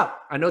out on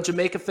top. I know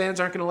Jamaica fans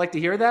aren't going to like to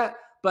hear that,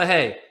 but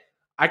hey,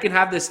 I can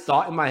have this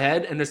thought in my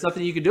head, and there's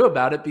nothing you can do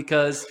about it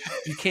because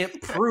you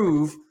can't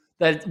prove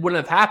that it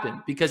wouldn't have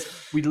happened because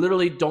we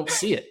literally don't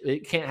see it.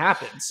 It can't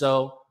happen.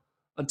 So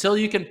until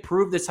you can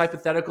prove this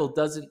hypothetical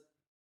doesn't,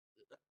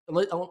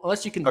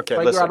 unless you can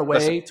figure out a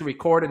way to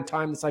record and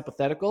time this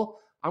hypothetical,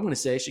 I'm going to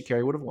say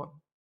Sha'Carri would have won.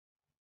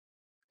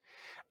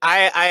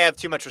 I have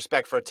too much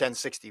respect for a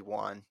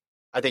 10:61.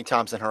 I think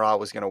Thompson-Herah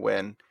was going to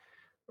win.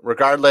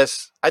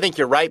 Regardless, I think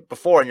you're right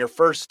before in your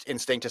first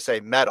instinct to say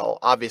medal.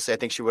 Obviously, I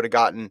think she would have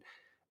gotten,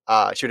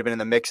 she would have been in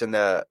the mix in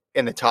the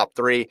top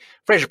three.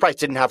 Fraser-Price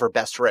didn't have her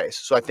best race.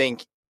 So I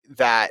think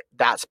that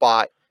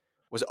spot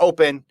was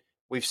open.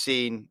 We've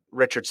seen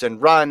Richardson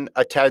run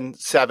a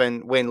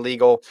 10-7 win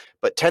legal,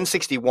 but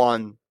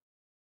 10:61,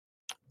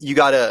 you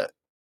gotta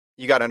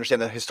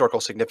understand the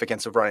historical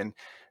significance of running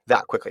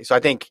that quickly. So I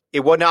think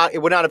it would not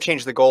have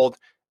changed the gold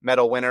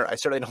medal winner. I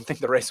certainly don't think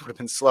the race would have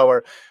been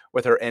slower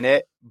with her in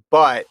it,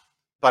 but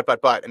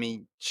I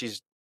mean,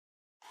 she's,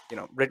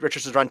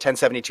 Richardson's run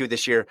 10:72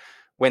 this year,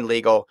 win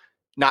legal.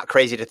 Not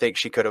crazy to think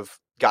she could have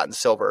gotten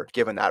silver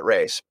given that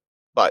race,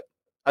 but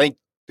I think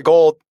the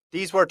gold,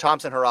 these were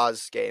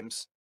Thompson-Herah's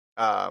games.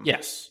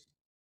 Yes.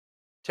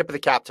 Tip of the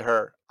cap to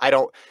her.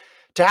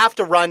 To have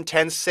to run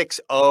 10:60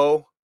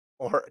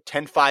 or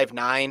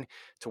 10:59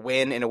 to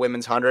win in a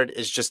women's 100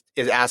 is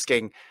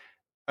asking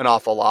an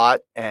awful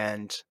lot.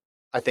 And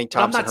I think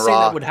Thompson-Herah, I'm not saying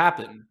that would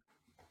happen.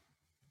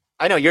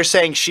 I know you're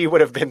saying she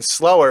would have been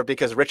slower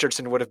because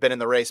Richardson would have been in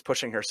the race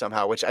pushing her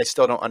somehow, which I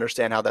still don't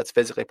understand how that's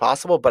physically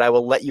possible, but I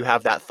will let you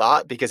have that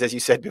thought because, as you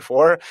said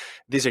before,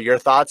 these are your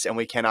thoughts and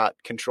we cannot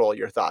control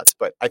your thoughts.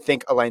 But I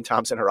think Elaine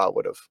Thompson-Herah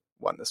would have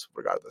won this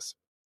regardless.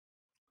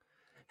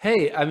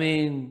 Hey, I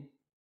mean,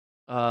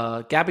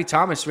 Gabby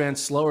Thomas ran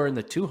slower in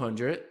the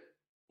 200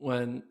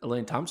 when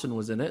Elaine Thompson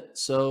was in it.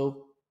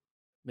 So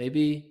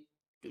maybe,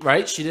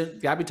 right?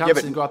 Gabby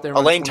Thompson didn't go out there and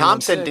Elaine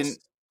Thompson didn't.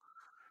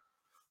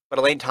 But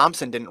Elaine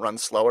Thompson didn't run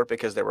slower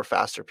because there were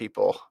faster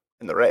people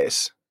in the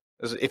race.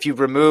 If you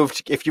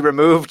removed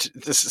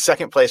the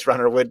second place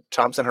runner, would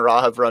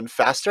Thompson-Herah have run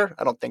faster?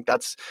 I don't think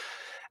that's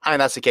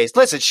the case.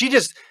 Listen,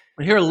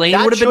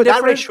 Elaine would have been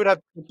different.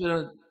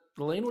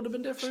 Elaine would have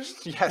been different.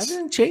 Yes,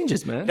 everything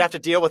changes, man. You'd have to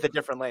deal with a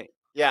different lane.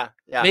 Yeah.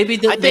 Maybe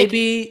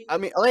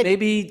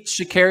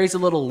Sha'Carri's a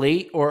little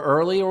late or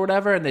early or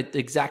whatever, and the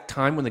exact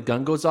time when the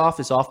gun goes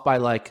off is off by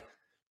like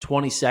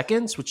 20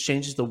 seconds, which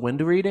changes the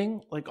wind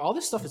reading. Like, all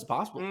this stuff is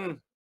possible.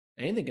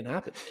 Anything can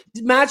happen.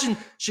 Imagine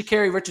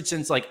Sha'Carri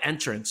Richardson's like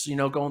entrance,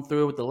 going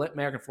through with the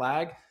American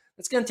flag.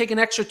 It's going to take an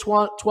extra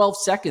 12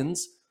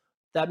 seconds.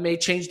 That may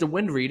change the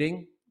wind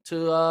reading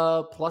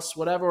to plus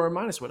whatever or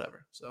minus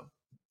whatever. So,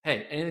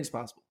 hey, anything's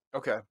possible.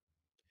 Okay.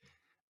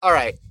 All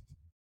right.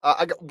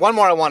 I got one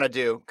more I want to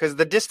do because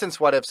the distance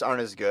what ifs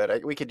aren't as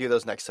good. We could do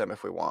those next time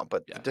if we want,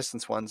 but the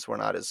distance ones were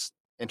not as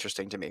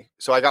interesting to me.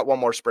 So I got one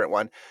more sprint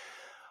one.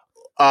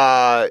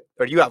 Or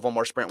you have one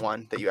more sprint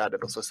one that you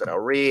added also that I'll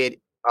read.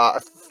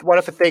 What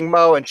if a thing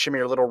Mo and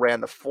Shamir Little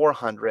ran the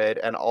 400,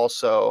 and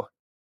also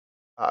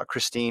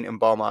Christine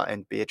Mboma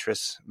and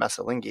Beatrice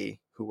Massalingi,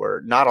 who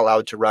were not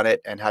allowed to run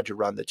it and had to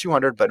run the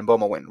 200, but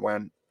Mboma went and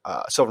won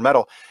a silver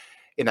medal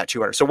in that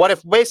 200. So what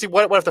if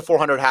the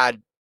 400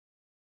 had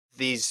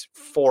these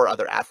four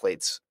other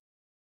athletes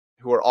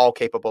who are all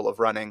capable of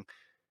running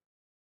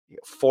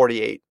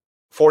 48,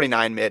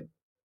 49 mid,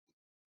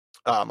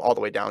 all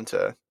the way down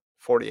to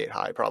 48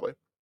 high, probably.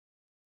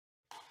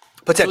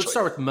 Potentially.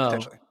 So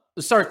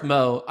let's start with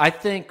Mo. I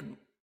think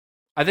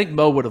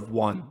Mo would have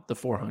won the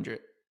 400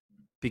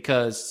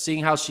 because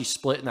seeing how she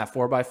split in that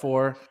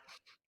 4x4,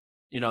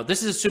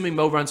 this is assuming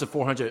Mo runs a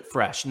 400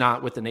 fresh,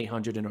 not with an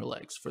 800 in her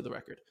legs, for the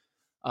record.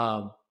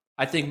 I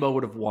think Mo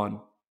would have won.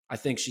 I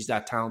think she's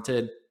that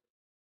talented.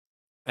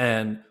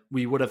 And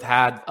we would have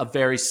had a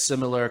very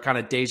similar kind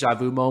of deja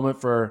vu moment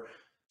for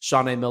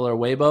Shawnee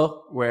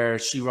Miller-Weibo, where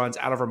she runs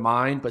out of her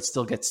mind but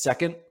still gets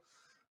second,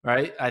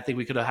 right? I think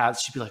we could have had,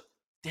 she'd be like,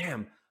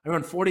 damn, I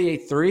run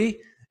 48.3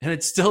 and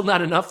it's still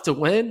not enough to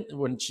win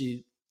when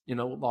she,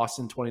 lost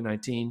in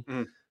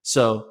 2019.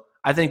 So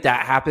I think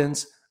that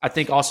happens. I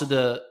think also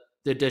the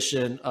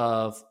addition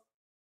of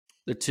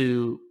the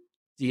two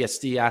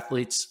DSD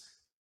athletes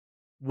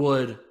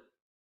would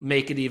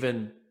make it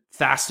even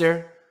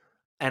faster.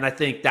 And I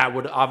think that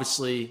would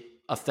obviously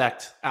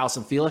affect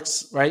Allison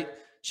Felix, right?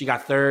 She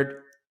got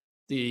third.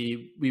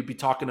 We'd be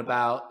talking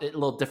about it a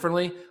little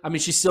differently. I mean,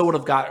 she still would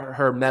have got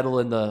her medal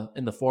in the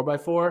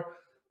 4x4,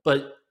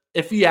 but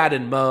if you add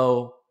in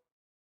Mo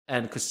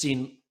and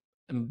Christine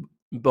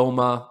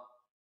Mboma,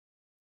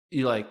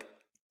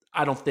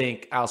 I don't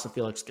think Allison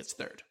Felix gets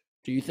third.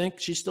 Do you think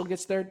she still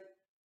gets third?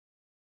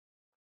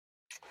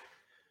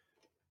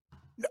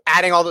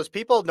 Adding all those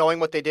people, knowing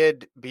what they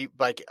did be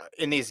like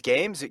in these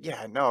games,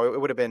 yeah, no,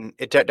 it would have been,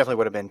 it definitely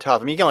would have been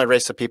tough. I mean, you can only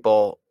race the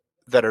people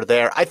that are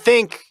there. I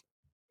think,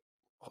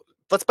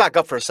 let's back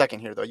up for a second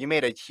here, though. You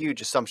made a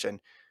huge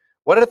assumption.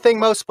 What did Thing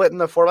Mo split in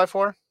the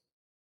 4x4?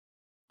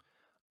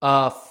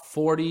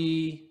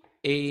 48-7.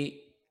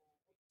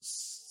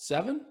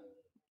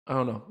 I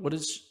don't know. What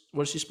is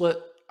she split?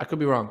 I could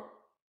be wrong.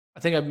 I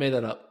think I've made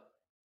that up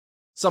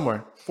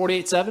somewhere.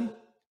 48-7.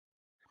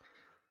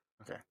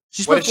 Okay.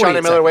 She What split did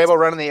Shawnee Miller-Weibo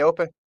run in the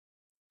Open?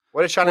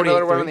 What did Shawnee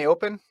Miller run in the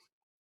Open?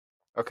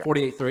 Okay.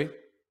 48.3.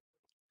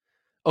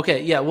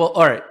 Okay. Yeah. Well,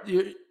 all right.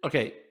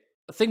 Okay.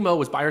 Thing Mo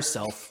was by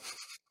herself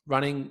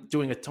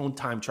doing a tone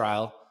time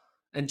trial,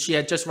 and she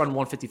had just run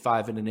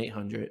 155 in an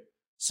 800.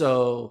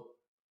 So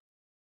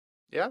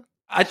yeah,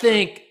 I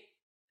think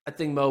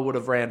Mo would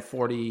have ran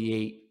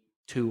 48-2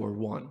 or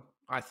 1.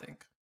 I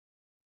think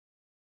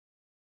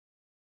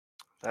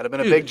that'd have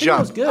been a big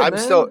jump. Good, I'm man.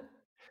 still.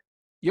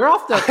 You're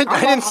off the.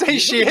 I didn't say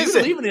she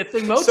isn't. You're leaving it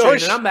Thing Mo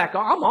train, and I'm back.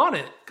 I'm on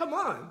it. Come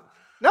on.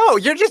 No,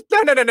 you're just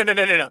no.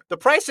 The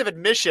price of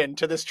admission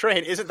to this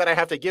train isn't that I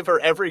have to give her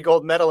every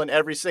gold medal in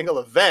every single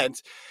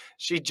event.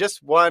 She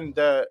just won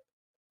the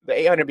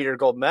 800 meter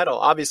gold medal.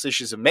 Obviously,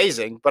 she's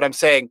amazing, but I'm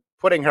saying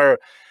putting her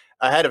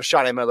ahead of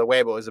Shawnee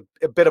Miller-Weibo is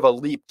a bit of a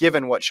leap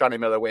given what Shawnee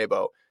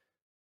Miller-Weibo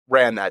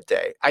ran that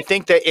day. I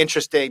think the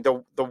interesting,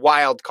 the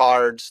wild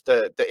cards,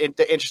 the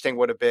interesting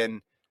would have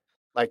been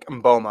like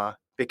Mboma,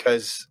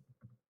 because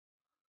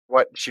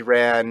what she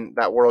ran,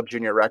 that world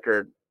junior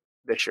record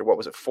this year, what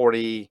was it,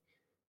 40?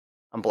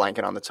 I'm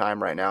blanking on the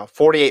time right now.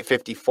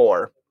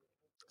 48.54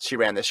 she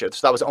ran this year.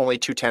 So that was only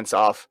 0.2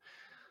 off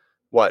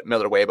what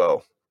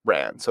Miller-Weibo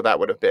ran. So that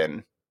would have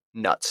been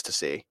nuts to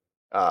see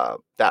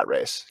that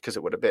race, because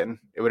it would have been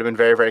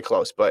very, very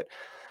close. But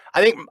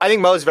I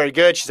think Mo's very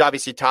good. She's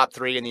obviously top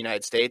 3 in the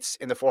United States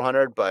in the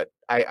 400, but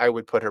I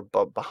would put her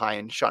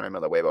behind Shawnee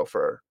Miller-Weibo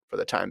for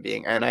the time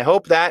being. And I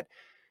hope that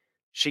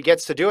she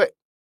gets to do it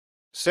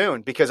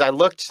soon, because I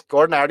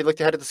already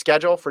looked ahead at the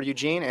schedule for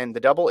Eugene, and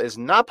the double is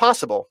not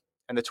possible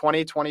in the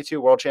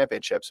 2022 World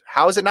Championships.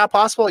 How is it not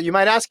possible? You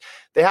might ask.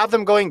 They have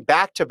them going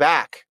back to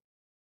back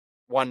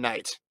one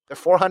night. The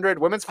 400,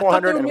 women's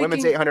 400 and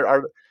women's 800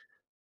 are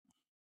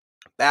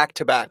back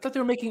to back. I thought they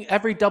were making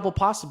every double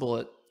possible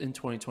in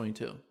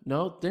 2022.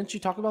 No, didn't you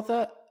talk about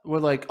that? We're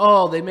like,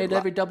 oh, they made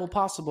every double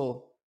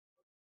possible.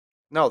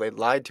 No, they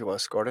lied to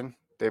us, Gordon.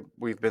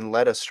 We've been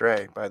led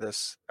astray by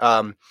this.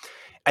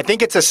 I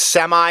think it's a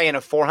semi and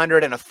a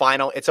 400 and a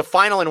final. It's a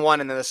final in one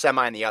and then a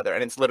semi in the other,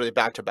 and it's literally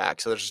back to back.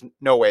 So there's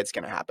no way it's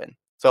going to happen.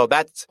 So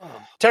that's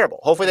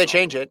terrible. Hopefully they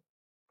change it.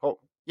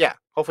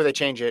 Hopefully they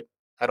change it.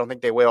 I don't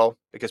think they will,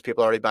 because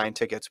people are already buying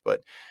tickets,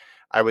 but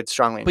I would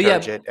strongly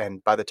encourage it.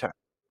 And by the time,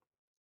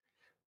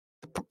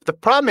 the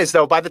problem is,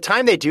 though, by the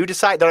time they do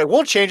decide, they're like,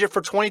 we'll change it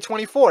for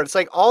 2024. It's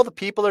like all the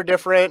people are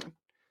different.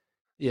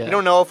 Yeah. You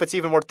don't know if it's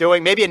even worth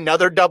doing. Maybe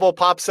another double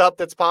pops up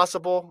that's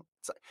possible.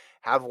 It's like,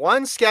 have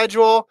one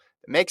schedule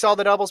that makes all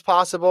the doubles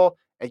possible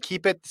and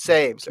keep it the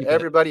same, so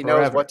everybody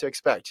knows what to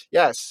expect.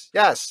 Yes.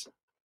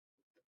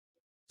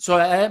 So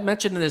I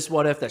mentioned in this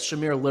what if that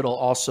Shamir Little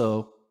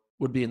also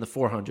would be in the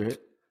 400.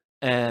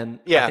 And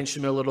I think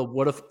Shamir Little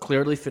would have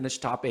clearly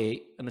finished top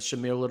 8, and the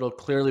Shamir Little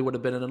clearly would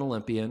have been an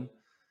Olympian.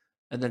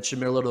 And then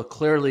Shamir Little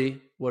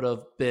clearly would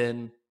have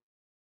been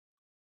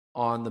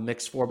on the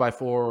mixed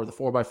 4x4 or the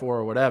 4x4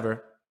 or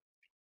whatever.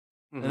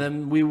 Mm-hmm. And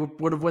then we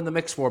would have won the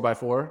mixed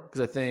 4x4,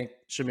 because I think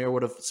Shamir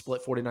would have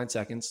split 49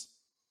 seconds.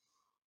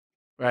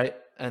 Right?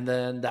 And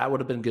then that would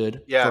have been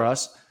good for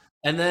us.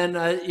 And then,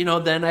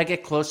 then I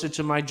get closer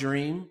to my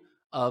dream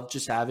of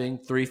just having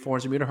 3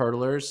 400-meter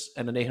hurdlers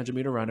and an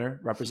 800-meter runner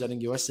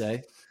representing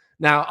USA.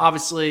 Now,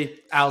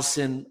 obviously,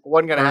 Allison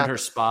earned her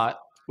spot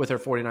with her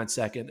 49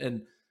 second,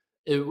 and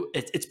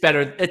it's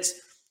better.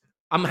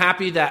 I'm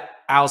happy that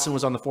Allison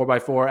was on the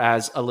 4x4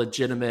 as a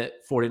legitimate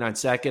 49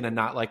 second and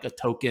not like a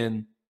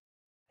token,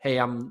 hey,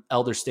 I'm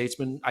elder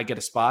statesman, I get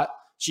a spot.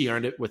 She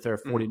earned it with her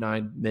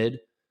 49 mid.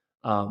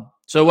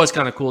 So it was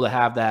kind of cool to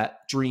have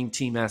that dream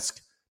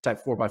team-esque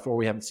type 4x4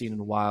 we haven't seen in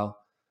a while.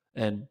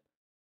 And,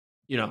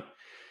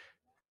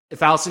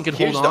 if Allison can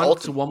hold on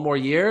to one more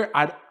year,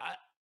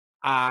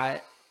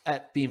 I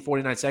at being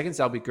 49 seconds,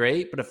 that would be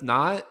great. But if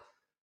not,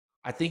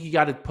 I think you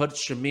got to put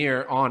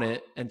Shamir on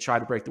it and try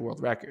to break the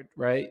world record,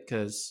 right?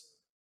 Because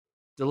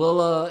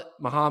Dalilah,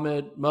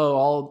 Muhammad, Mo,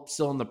 all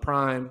still in the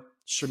prime.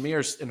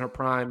 Shamir's in her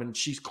prime, and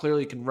she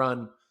clearly can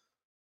run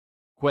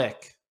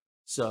quick.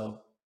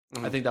 So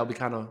I think that'll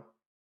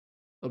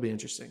be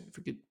interesting if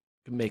we could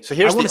make. So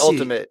here's the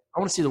ultimate. I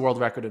want to see the world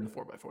record in the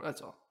 4x4.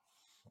 That's all.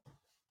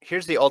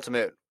 Here's the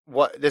ultimate.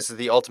 This is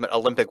the ultimate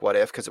Olympic what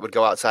if, because it would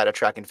go outside of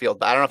track and field.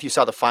 But I don't know if you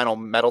saw the final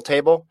medal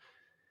table.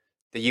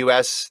 The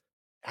U.S.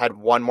 had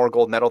one more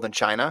gold medal than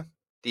China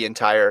the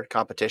entire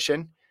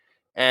competition,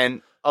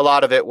 and a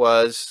lot of it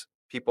was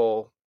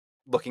people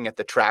looking at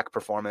the track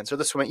performance or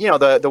the swim.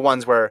 The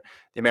ones where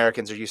the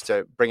Americans are used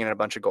to bringing in a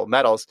bunch of gold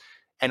medals.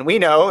 And we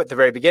know at the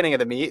very beginning of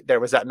the meet, there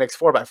was that mixed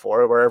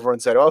 4x4 where everyone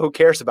said, oh, who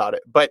cares about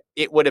it? But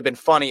it would have been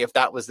funny if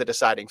that was the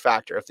deciding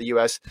factor, if the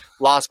U.S.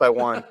 lost by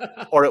one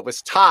or it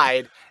was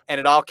tied and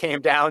it all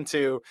came down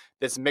to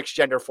this mixed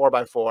gender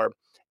 4x4.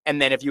 And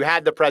then if you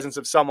had the presence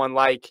of someone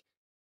like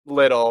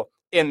Little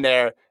in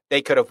there,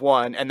 they could have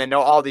won. And then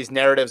all these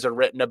narratives are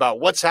written about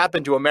what's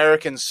happened to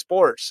American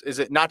sports. Is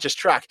it not just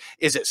track?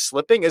 Is it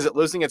slipping? Is it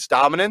losing its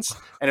dominance?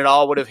 And it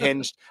all would have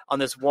hinged on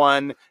this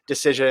one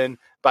decision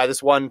by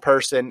this one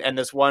person and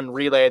this one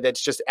relay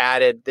that's just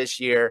added this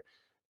year.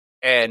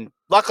 And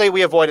luckily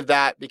we avoided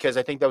that because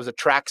I think there was a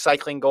track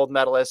cycling gold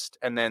medalist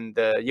and then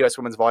the U.S.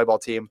 women's volleyball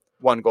team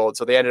won gold.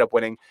 So they ended up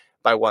winning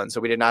by one.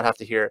 So we did not have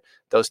to hear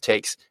those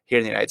takes here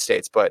in the United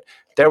States. But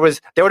there would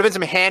have been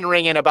some hand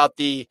wringing about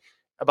the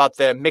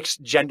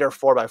mixed gender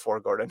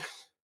 4x4, Gordon.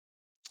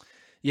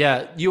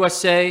 Yeah,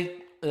 USA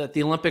at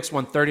the Olympics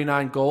won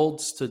 39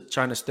 golds to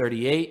China's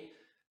 38.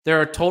 There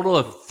are a total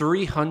of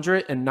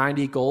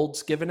 390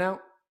 golds given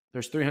out.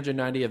 There's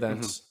 390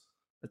 events.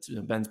 That's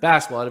men's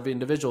basketball out of an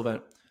individual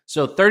event.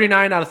 So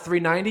 39 out of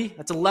 390,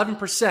 that's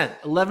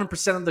 11%.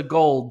 11% of the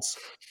golds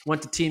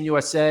went to Team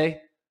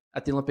USA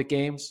at the Olympic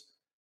Games.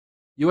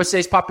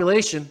 USA's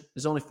population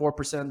is only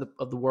 4%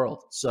 of the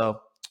world.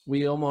 So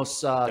we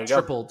almost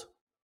tripled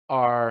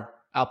our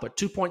output.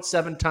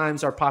 2.7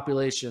 times our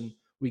population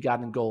we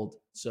got in gold.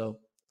 So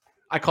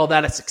I call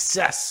that a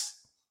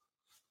success.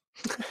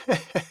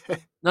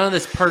 None of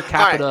this per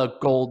capita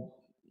gold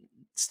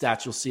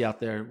stats you'll see out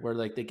there where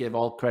like they give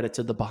all credit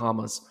to the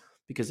Bahamas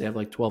because they have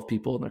like 12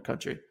 people in their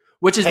country,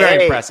 which is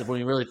very impressive when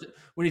you really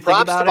when you think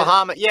about it.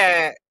 Bahamas,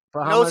 yeah,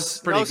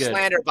 Bahamas, no good.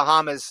 Slander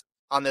Bahamas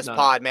on this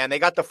pod, man. They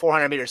got the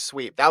 400-meter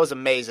sweep. That was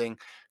amazing.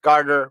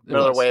 Gardner,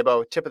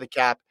 Miller-Weibo, tip of the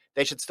cap.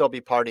 They should still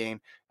be partying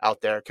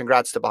out there.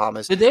 Congrats to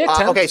Bahamas. Did they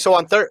attempt? Okay, so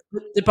on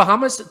did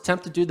Bahamas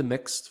attempt to do the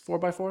mixed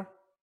 4x4?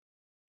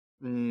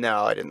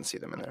 No, I didn't see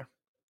them in there.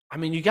 I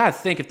mean, you got to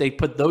think if they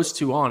put those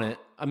two on it.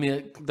 I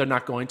mean, they're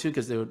not going to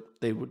because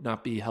they would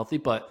not be healthy.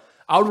 But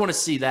I would want to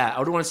see that. I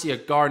would want to see a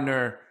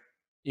Gardner,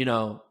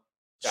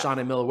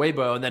 Shawnee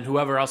Miller-Weibo, and then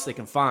whoever else they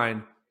can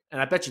find.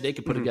 And I bet you they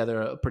could put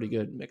together a pretty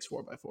good mixed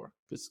 4x4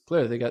 because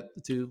clearly they got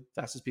the two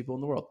fastest people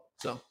in the world.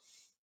 So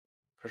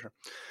for sure.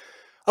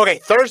 Okay,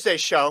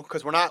 Thursday's show,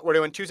 because we're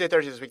doing Tuesday,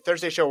 Thursday this week.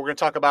 Thursday show, we're going to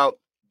talk about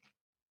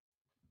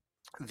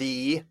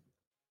the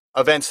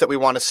events that we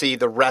want to see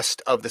the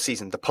rest of the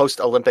season, the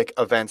post-Olympic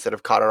events that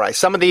have caught our eye.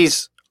 Some of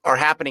these are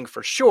happening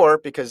for sure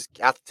because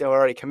athletes are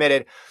already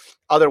committed.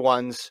 Other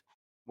ones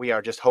we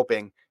are just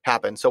hoping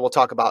happen. So we'll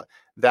talk about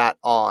that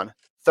on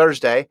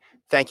Thursday.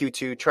 Thank you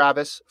to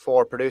Travis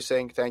for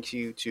producing. Thank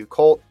you to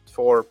Colt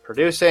for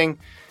producing.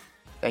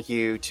 Thank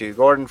you to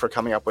Gordon for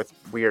coming up with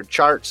weird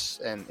charts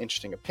and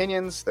interesting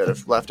opinions that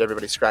have left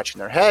everybody scratching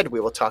their head. We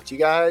will talk to you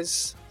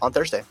guys on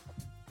Thursday.